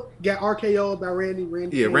Riddle got RKO'd by Randy.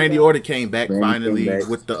 Randy Orton came back finally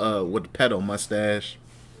with the pedo mustache.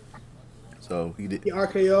 So he did. The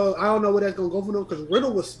RKO. I don't know where that's gonna go for them because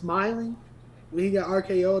Riddle was smiling when he got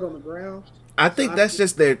RKO'd on the ground. I think that's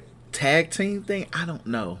just their tag team thing. I don't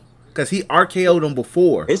know because he RKO'd them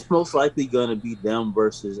before. It's most likely gonna be them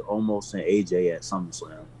versus Omos and AJ at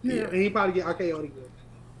SummerSlam. Yeah, and he probably get RKO'd again.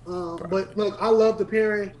 But look, I love the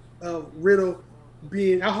pairing of Riddle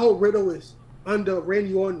being. I hope Riddle is under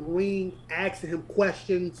Randy Orton's wing, asking him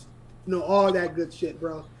questions, all that good shit,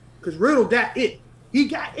 bro. Because Riddle got it. He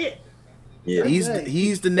got it. Yeah,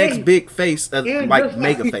 he's the next big face, like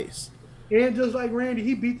mega face. And just like Randy,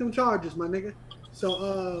 he beat them charges, my nigga.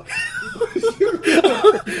 So,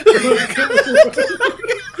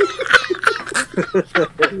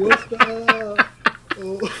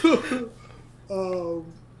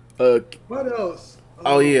 what else?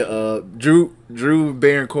 Oh yeah, Drew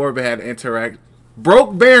Baron Corbin had interact.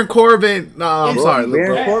 Broke Baron Corbin. No, I'm sorry.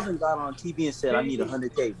 Baron Corbin got on TV and said, "I need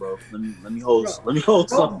 $100K, bro. Let me hold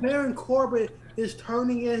something." Baron Corbin is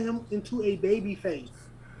turning him into a baby face.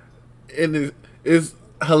 And it's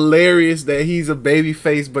hilarious that he's a baby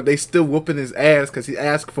face, but they still whooping his ass because he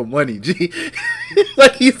asked for money. G,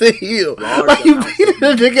 like he's a heel. Like you beat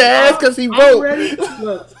the nigga ass because he broke.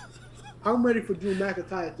 I'm ready for Drew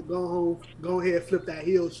McIntyre to go ahead, flip that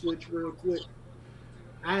heel switch real quick.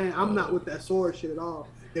 I'm not with that sword shit at all.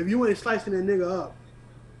 If you ain't slicing that nigga up,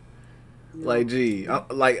 like, gee,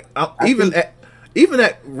 think even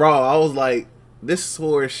at Raw, I was like, this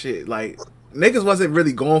sword shit. Like, niggas wasn't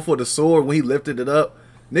really going for the sword when he lifted it up.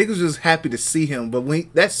 Niggas was just happy to see him, but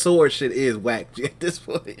that sword shit is whack, G, at this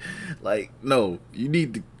point. Like, no, you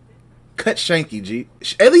need to cut Shanky, G.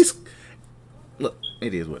 At least, look,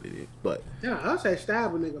 it is what it is. But yeah, I'll say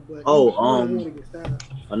stab a nigga, but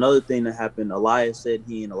another thing that happened, Elias said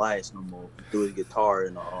he ain't Elias no more. He threw his guitar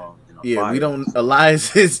in a yeah, fire. we don't.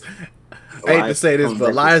 Elias is. I hate to say this,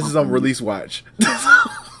 but Elias is on release watch.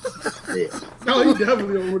 Yeah. No, he's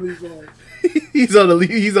definitely on release watch. He's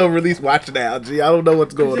on release watch now. Gee, I don't know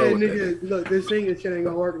what's going on. Nigga, look, this singing shit ain't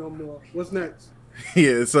gonna work no more. What's next?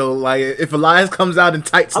 Yeah, so like if Elias comes out in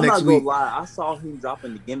tights I'm next not week, gonna lie, I saw him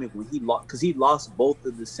dropping the gimmick when he lost, because he lost both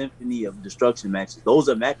of the Symphony of Destruction matches. Those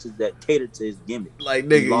are matches that cater to his gimmick. like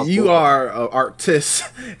nigga, you are an artist.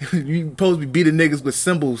 You supposed to be beating niggas with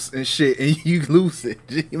cymbals and shit, and you lose it.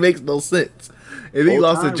 It makes no sense. And he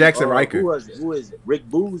lost to Jackson Riker. Who is it? Rick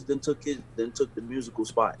Booz then took the musical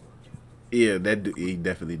spot. Yeah, he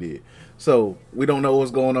definitely did. So we don't know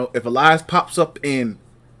what's going on. If Elias pops up in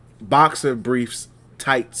boxer briefs,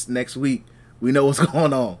 tights next week, we know what's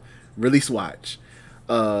going on. Release watch.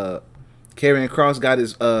 Karrion Kross got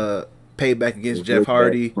his payback against Jeff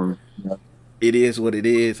Hardy. Yeah. It is what it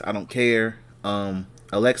is. I don't care.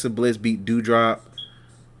 Alexa Bliss beat Doudrop.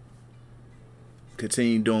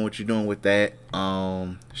 Continue doing what you're doing with that.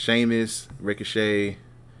 Sheamus, Ricochet.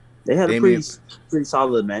 They had a pretty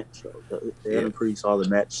solid match. They had a pretty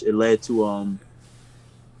solid match. It led to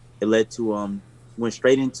went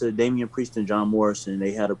straight into Damian Priest and John Morrison.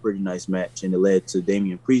 They had a pretty nice match, and it led to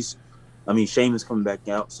Sheamus coming back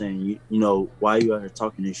out saying, you know, why are you out here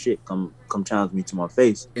talking this shit? Come challenge me to my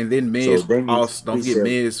face. And then Miz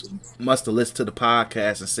Miz must have listened to the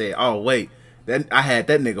podcast and said, oh wait, I had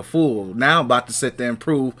that nigga fooled. Now I'm about to sit there and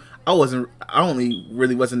prove I only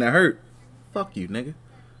really wasn't that hurt. Fuck you, nigga.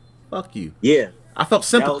 Fuck you. Yeah. I felt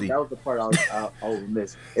sympathy. That was the part I was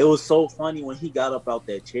missing. It was so funny when he got up out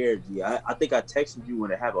that chair, G. I think I texted you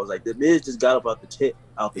when it happened. I was like, the Miz just got up out the chair.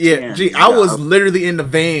 Yeah, G, I was literally in the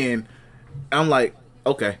van. I'm like,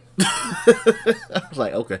 okay. I was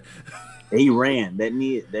like, okay. And he ran. That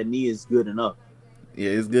knee is good enough.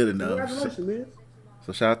 Yeah, it's good enough. Congratulations, Miz.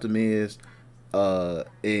 So shout out to Miz.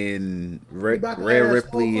 In Rhea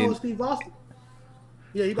Ripley and Steve Austin.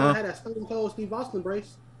 Yeah, he about to have that Stone Cold Steve Austin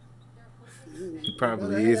brace. He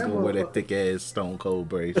probably is gonna wear that thick ass Stone Cold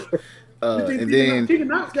brace. And then Tegan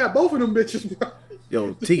Knox got both of them bitches, bro.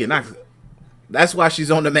 Yo, Tegan Knox. That's why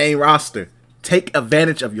she's on the main roster. Take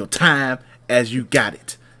advantage of your time as you got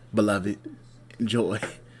it, beloved. Enjoy.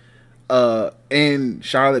 And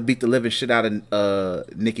Charlotte beat the living shit out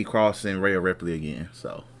of Nikki Cross and Rhea Ripley again.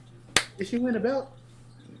 So. Did she win the belt?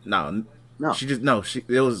 No.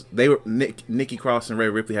 Nikki Cross and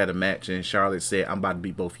Rhea Ripley had a match, and Charlotte said, "I'm about to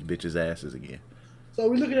beat both you bitches' asses again." So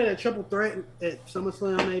we're looking at a triple threat at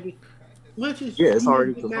SummerSlam, maybe. It's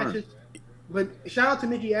already confirmed. But shout out to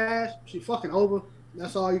Nikki Ash. She fucking over.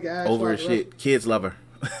 That's all you can ask over for. Over shit. Kids love her.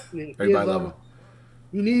 Yeah, everybody love her.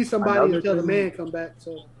 You need somebody until the man come back.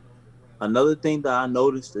 So another thing that I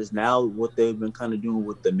noticed is now what they've been kind of doing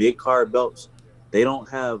with the mid-card belts. They don't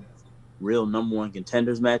have real number one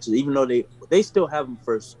contenders matches, even though they still have them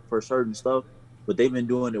for certain stuff, but they've been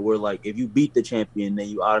doing it where, like, if you beat the champion, then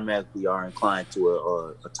you automatically are inclined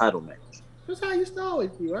to a title match. That's how it used to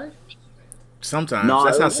always be, right? Sometimes.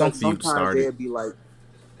 That's how some feuds started. They'd be like,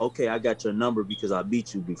 okay, I got your number because I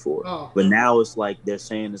beat you before. Oh. But now it's like they're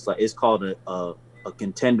saying it's called a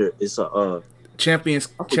contender. It's a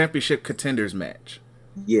championship contenders match.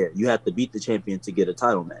 Yeah, you have to beat the champion to get a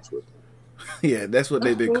title match with them. Yeah, that's what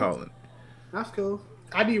they've been calling. That's cool.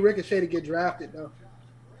 I need Ricochet to get drafted though.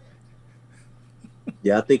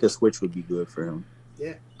 Yeah, I think a switch would be good for him.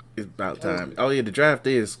 Yeah, it's about time. Oh yeah, the draft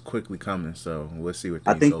is quickly coming, so we'll see what.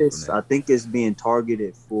 I think it's being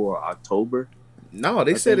targeted for October. No,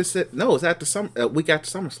 they said it's at the week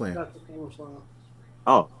after SummerSlam.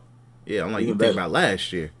 Oh, yeah. I'm like, you think about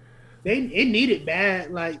last year. It needed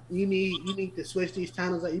bad. Like you need to switch these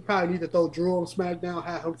channels. Like you probably need to throw Drew on SmackDown,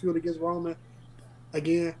 have him feud against Roman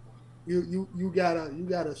again. You gotta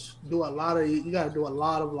do a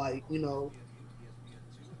lot of like, you know,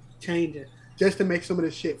 changing just to make some of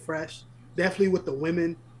this shit fresh. Definitely with the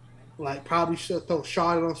women, like probably should throw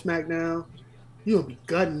Charlotte on SmackDown. You gonna be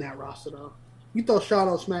gutting that roster though. You throw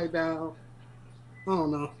Charlotte on SmackDown, I don't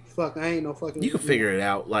know. Fuck, I ain't no fucking. You can figure it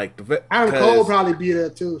out. Like Adam Cole probably be there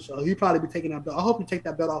too, so he probably be taking that belt. I hope he take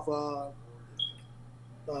that belt off.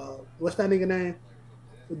 What's that nigga name?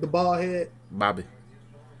 With the bald head. Bobby.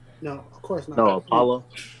 No, of course not. No, Apollo.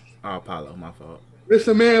 Oh, Apollo, my fault.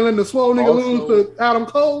 Mr. Man letting the swole nigga lose to Adam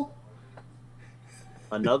Cole.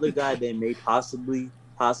 Another guy that may possibly.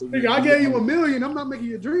 Nigga, I gave you $1 million. I'm not making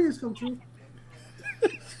your dreams come true.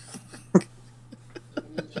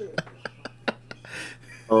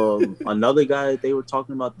 Another guy that they were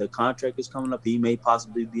talking about, the contract is coming up. He may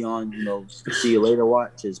possibly be on, see you later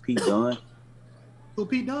watch. Is Pete Dunne? Who,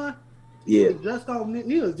 Pete Dunne? Yeah, he was just on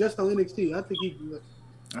NXT. I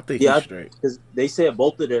think he's straight. Because they said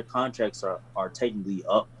both of their contracts are technically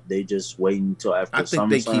up. They just waiting until after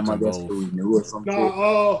SummerSlam, I guess, to renew or something.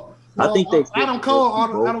 I think they. Adam Cole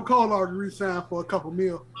already re-signed for a couple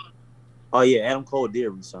mil. Oh yeah, Adam Cole did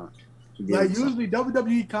resign. Usually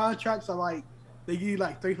WWE contracts are like they give you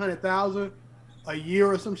like $300,000 a year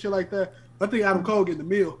or some shit like that. I think Adam Cole getting the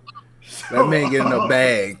meal. So, that man getting a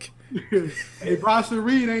bag. Hey, Bronson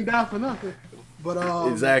Reed ain't down for nothing. But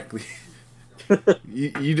exactly.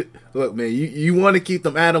 you look, man. You want to keep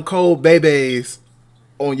them Adam Cole babies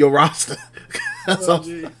on your roster.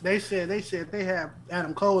 They said they have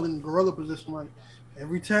Adam Cole in the gorilla position. Like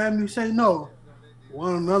every time you say no,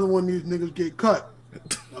 another one of these niggas get cut.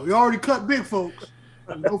 Now, we already cut big folks.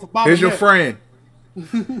 Go for Here's your friend.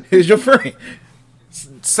 Here's your friend.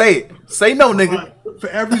 Say it. Say no, nigga. Right. For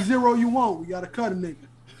every 0 you want, we gotta cut a nigga.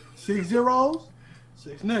 6 zeros,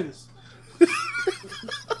 6 niggas.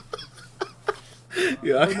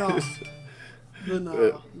 Yeah.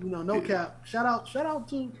 No cap. Shout out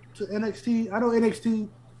to NXT. I know NXT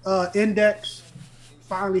Index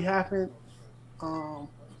finally happened. I'm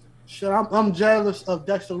jealous of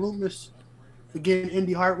Dexter Lumis for getting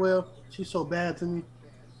Indy Hartwell. She's so bad to me.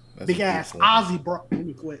 That's big ass Ozzy, bro. Let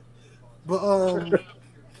me quit. But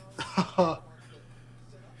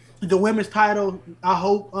the women's title, I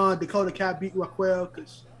hope Dakota Kai beat Raquel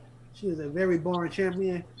because she is a very boring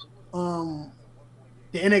champion. The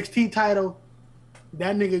NXT title,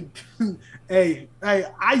 that nigga. hey,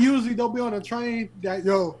 I usually don't be on a train.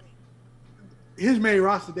 His main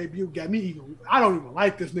roster debut got me even. I don't even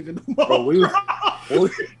like this nigga no more. Bro,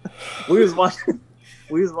 we was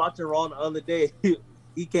watching Raw the other day.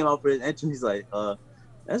 He came out for his entrance. He's like,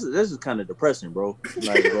 this is kind of depressing, bro.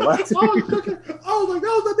 Like, bro, I was like, that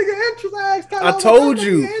was the nigga entrance. I told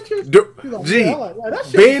you.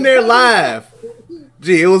 Being there live.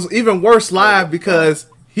 It was even worse live because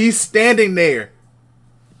he's standing there,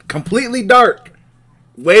 completely dark,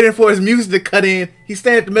 waiting for his music to cut in. He's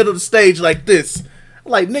standing at the middle of the stage like this.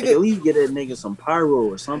 Like, nigga. At least get that nigga some pyro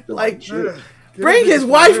or something like shit. Bring his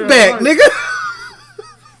wife back, nigga.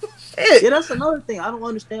 Yeah, that's another thing. I don't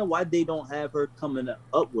understand why they don't have her coming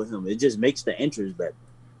up with him. It just makes the entrance better.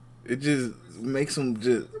 It just makes him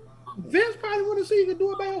just. Vince probably want to see you can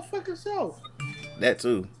do it by your fucking self. That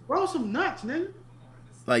too. Roll some nuts, nigga.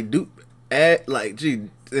 Like,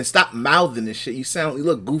 and stop mouthing this shit. You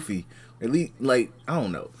look goofy. At least, like, I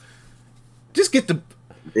don't know. Just get the.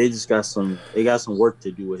 They got some work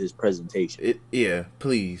to do with his presentation. Yeah,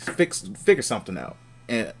 please figure something out.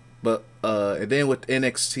 And then with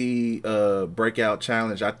NXT Breakout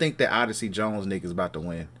Challenge, I think that Odyssey Jones nigga's about to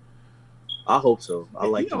win. I hope so. I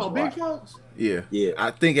like him. Big folks? Yeah.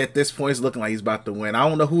 I think at this point it's looking like he's about to win. I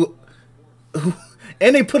don't know who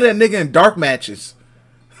and they put that nigga in dark matches.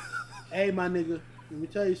 Hey, my nigga, let me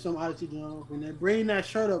tell you something, Odyssey Jones. When they bring that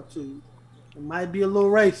shirt up to you, it might be a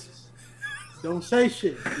little racist. Don't say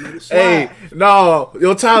shit. Hey, no.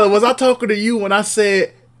 Yo, Tyler, was I talking to you when I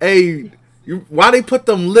said, hey, why they put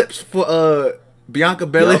them lips for Bianca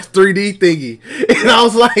Belair's 3D thingy? And I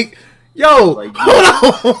was like, yo,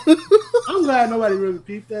 hold on. I'm glad nobody really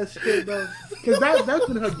peeped that shit, though. Because that's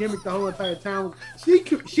been her gimmick the whole entire time.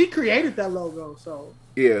 She created that logo, so.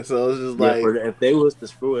 Yeah, so it's just like. If they was to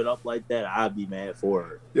screw it up like that, I'd be mad for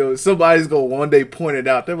her. Yo, somebody's going to one day point it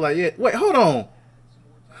out. They're like, yeah, wait, hold on.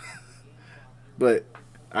 But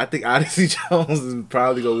I think Odyssey Jones is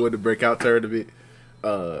probably going to win the breakout tournament.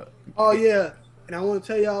 Oh, yeah. And I want to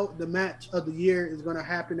tell y'all the match of the year is going to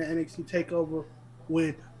happen at NXT TakeOver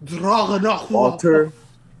when Walter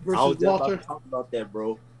versus Walter. Talk about that,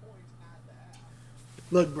 bro.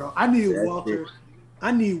 Look, bro, I need Walter.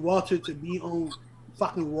 I need Walter to be on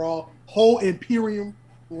fucking Raw. Whole Imperium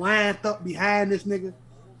lined up behind this nigga,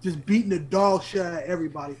 just beating the dog shit out of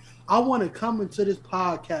everybody. I want to come into this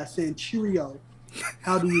podcast saying, Cheerio,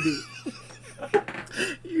 how do you do?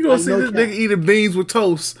 You don't see this nigga eating beans with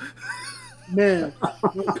toast. Man,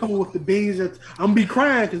 I'm coming with the beans. I'm going to be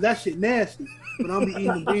crying because that shit nasty. But I'm going to be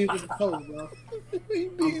eating the beans with the toast, bro.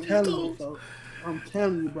 I'm telling you, bro. I'm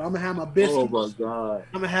telling you, bro. I'm gonna have my biscuits. Oh my god.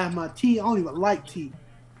 I'm gonna have my tea. I don't even like tea.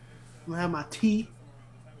 I'm gonna have my tea.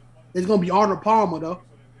 It's gonna be Arnold Palmer though.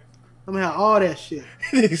 I'm gonna have all that shit.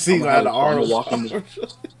 You see, I'm how the gonna Arnold.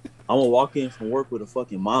 walk in from work with a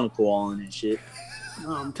fucking monocle on and shit.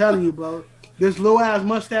 No, I'm telling you, bro. This little ass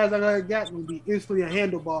mustache I got gonna be instantly a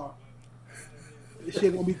handlebar. This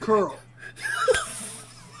shit gonna be curled.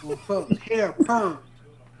 Hair perm,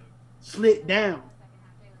 slit down.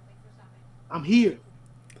 I'm here.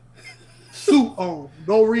 Suit on,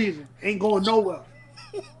 no reason. Ain't going nowhere.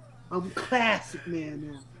 I'm classic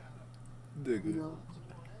man now. Nigga. You know?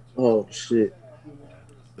 Oh shit.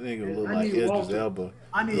 Nigga look like Idris Elba.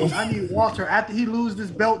 I need Walter after he loses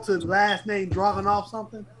this belt to the last name Dragunov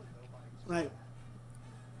something. Like,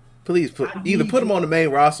 please put him on the main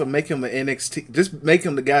roster, make him an NXT. Just make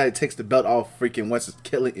him the guy that takes the belt off freaking once it's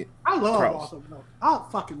killing it. I love Cross. Walter. No, I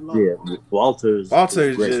fucking love him. Walter is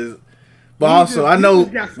just. But also, I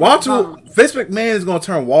know Walter. Vince McMahon is gonna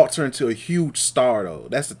turn Walter into a huge star, though.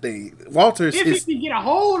 That's the thing. Walter is. If he can get a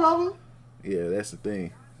hold of him. Yeah, that's the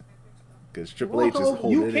thing. Because Triple H is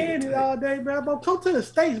holding you can it all day, bro. Come to the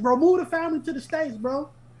States, bro. Move the family to the States, bro.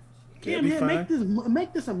 Come here,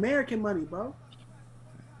 make this American money, bro.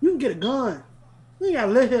 You can get a gun. You ain't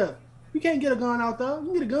gotta live here. You can't get a gun out there. You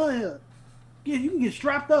can get a gun here. You can get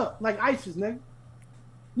strapped up like ISIS, nigga.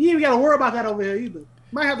 You ain't even gotta worry about that over here either.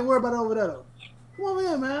 Might have to worry about it over there though. Come over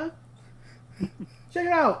here, man. Check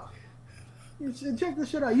it out. Check this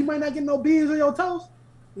shit out. You might not get no beans on your toast.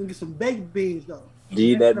 You can get some baked beans though.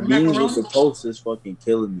 Gee, that beans with the toast is fucking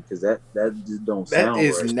killing me because that just don't sound right.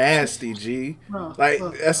 That is nasty, G.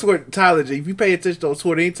 That's what Tyler G. If you pay attention to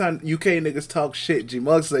Twitter, anytime UK niggas talk shit, G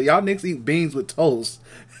Muggs say y'all niggas eat beans with toast.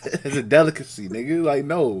 It's a delicacy, nigga. Like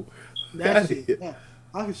no. That's it. Yeah.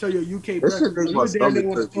 I can show you a UK breakfast. They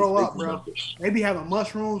want to throw up, bro. They be having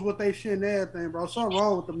mushrooms with their shit and everything, bro. Something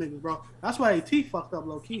wrong with them niggas, bro. That's why they teeth fucked up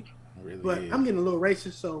low key. Really but is. I'm getting a little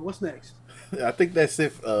racist. So what's next? I think that's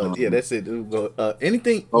it. Yeah, that's it.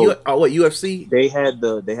 Anything? What UFC? They had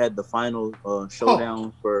the final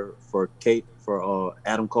showdown for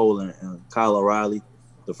Adam Cole and Kyle O'Reilly.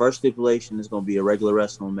 The first stipulation is going to be a regular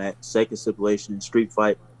wrestling match. Second stipulation, street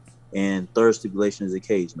fight, and third stipulation is a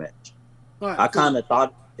cage match. Right, I kind of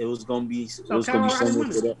thought it was going to be similar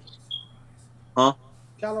to that. Huh?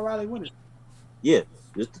 Kyle O'Reilly winning. Yeah,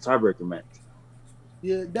 just the tiebreaker match.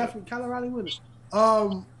 Yeah, definitely Kyle O'Reilly winning.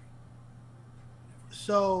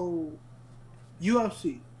 So,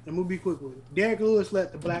 UFC, and we'll be quick with it. Derek Lewis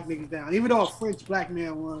let the black niggas down. Even though a French black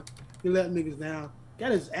man won, he let niggas down.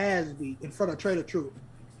 Got his ass beat in front of Trader Truth.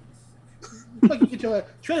 Like you get your ass.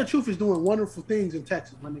 Trader Truth is doing wonderful things in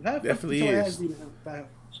Texas, my nigga. Definitely is.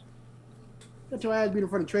 Got your ass beat in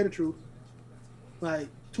front of Trader Truth, like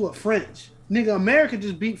to a French nigga. America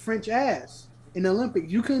just beat French ass in the Olympics.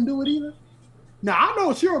 You couldn't do it either. Now I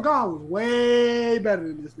know Cyril Gahn was way better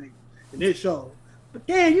than this nigga in this show. But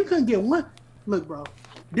damn, you couldn't get one. Look, bro.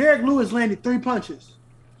 Derek Lewis landed 3 punches.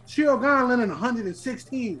 Cyril Gahn landed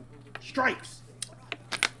 116 strikes.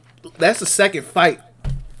 That's the second fight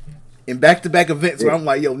in back-to-back events where I'm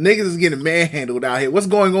like, yo, niggas is getting manhandled out here. What's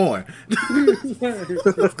going on?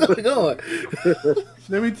 What's going on?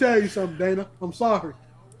 Let me tell you something, Dana. I'm sorry.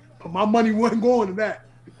 But my money wasn't going to that.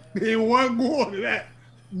 It wasn't going to that.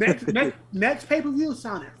 Next pay-per-view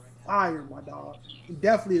sounded fire, my dog.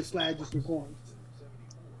 Definitely a slag just in coins.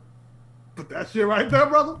 But that shit right there,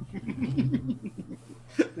 brother,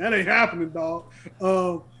 that ain't happening, dog.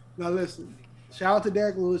 Now listen, shout out to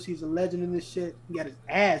Derek Lewis. He's a legend in this shit. He got his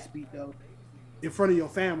ass beat though, in front of your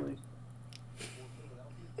family,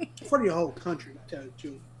 in front of your whole country. To tell you the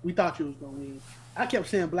truth, we thought you was gonna win. I kept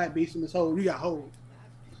saying black beast in this hole. You got hold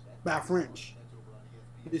by French.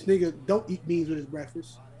 This nigga don't eat beans with his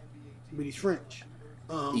breakfast, but he's French.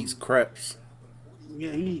 Eats crepes.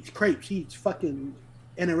 Yeah, he eats crepes. He eats fucking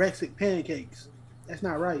anorexic pancakes. That's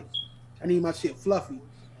not right. I need my shit fluffy,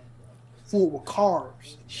 full with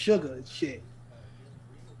carbs, sugar and shit,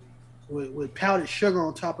 with powdered sugar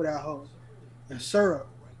on top of that hoe, and syrup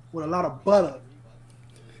with a lot of butter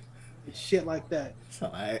and shit like that. So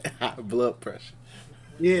high blood pressure.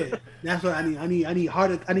 Yeah, that's what I need. I need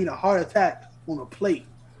a heart attack on a plate.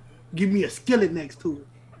 Give me a skillet next to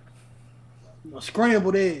it.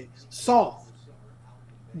 Scrambled eggs, soft,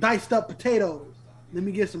 diced up potatoes. Let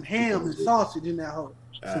me get some ham and sausage in that hoe.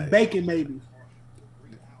 Some bacon maybe.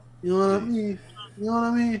 You know what I mean? You know what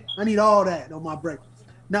I mean? I need all that on my breakfast.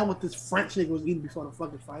 Not what this French nigga was eating before the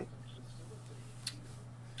fucking fight.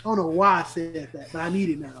 I don't know why I said that, but I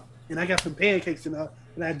need it now. And I got some pancakes in there,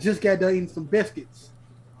 and I just got done eating some biscuits.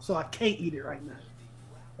 So I can't eat it right now.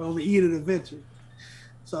 I'm going to eat it eventually.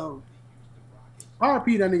 So,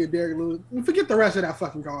 RP that nigga Derrick Lewis. Forget the rest of that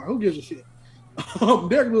fucking card. Who gives a shit?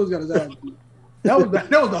 Derrick Lewis got his ass beat. That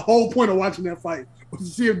was the whole point of watching that fight, was to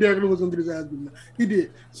see if Derrick Lewis was gonna get his ass beat. He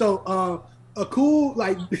did. So a cool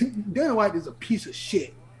like Dana White is a piece of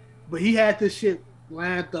shit, but he had this shit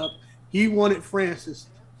lined up. He wanted Francis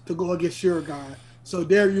to go against Shroeder. So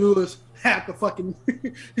Derrick Lewis had to fucking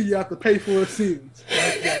he had to pay for his sins.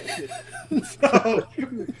 So,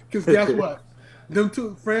 because guess what? Them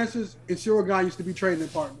two, Francis and Shroeder, used to be training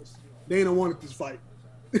partners. Dana wanted this fight.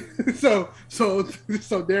 so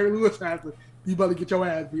Derrick Lewis had to. You better get your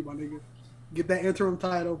ass beat, my nigga. Get that interim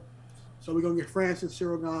title. So we're gonna get Francis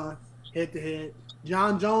Shroeder head to head.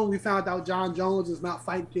 John Jones, we found out John Jones is not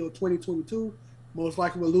fighting till 2022. Most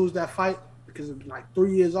likely will lose that fight because of like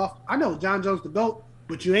 3 years off. I know John Jones the GOAT,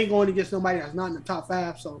 but you ain't going against somebody that's not in the top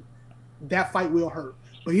 5, so that fight will hurt.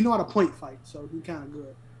 But he know how to point fight, so he kind of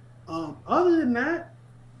good. Other than that,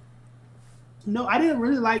 no, I didn't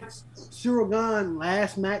really like Shroeder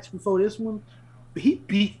last match before this one, but he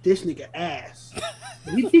beat this nigga ass.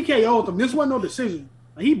 He TKO'd him. This wasn't no decision.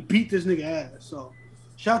 Like, he beat this nigga ass. So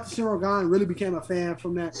shout out to Shroeder. Really became a fan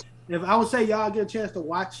from that. If I would say y'all get a chance to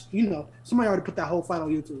watch, somebody already put that whole fight on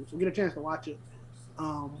YouTube, so get a chance to watch it.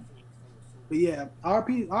 But yeah,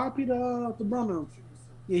 RP the brother.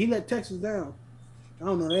 Yeah, he let Texas down. I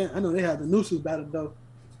don't know that. I know they had the nooses battle though.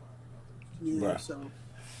 Yeah, right. So.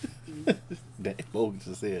 That bogus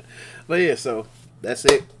as hell. But yeah, so that's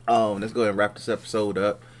it. Let's go ahead and wrap this episode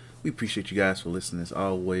up. We appreciate you guys for listening as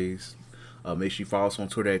always. Make sure you follow us on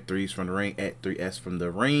Twitter at 3s from the ring, at 3S from the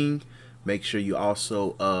ring. Make sure you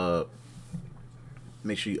also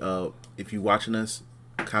if you're watching us,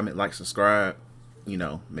 comment, like, subscribe.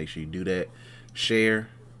 Make sure you do that. Share.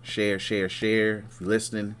 If you're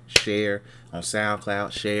listening, share on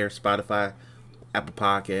SoundCloud, share Spotify, Apple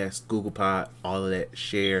Podcasts, Google Pod, all of that.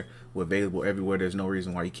 Share. We're available everywhere. There's no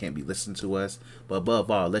reason why you can't be listening to us. But above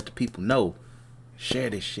all, let the people know. Share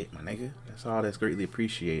this shit, my nigga. That's all that's greatly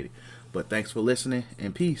appreciated. But thanks for listening,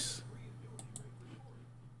 and peace.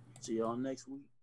 See y'all next week.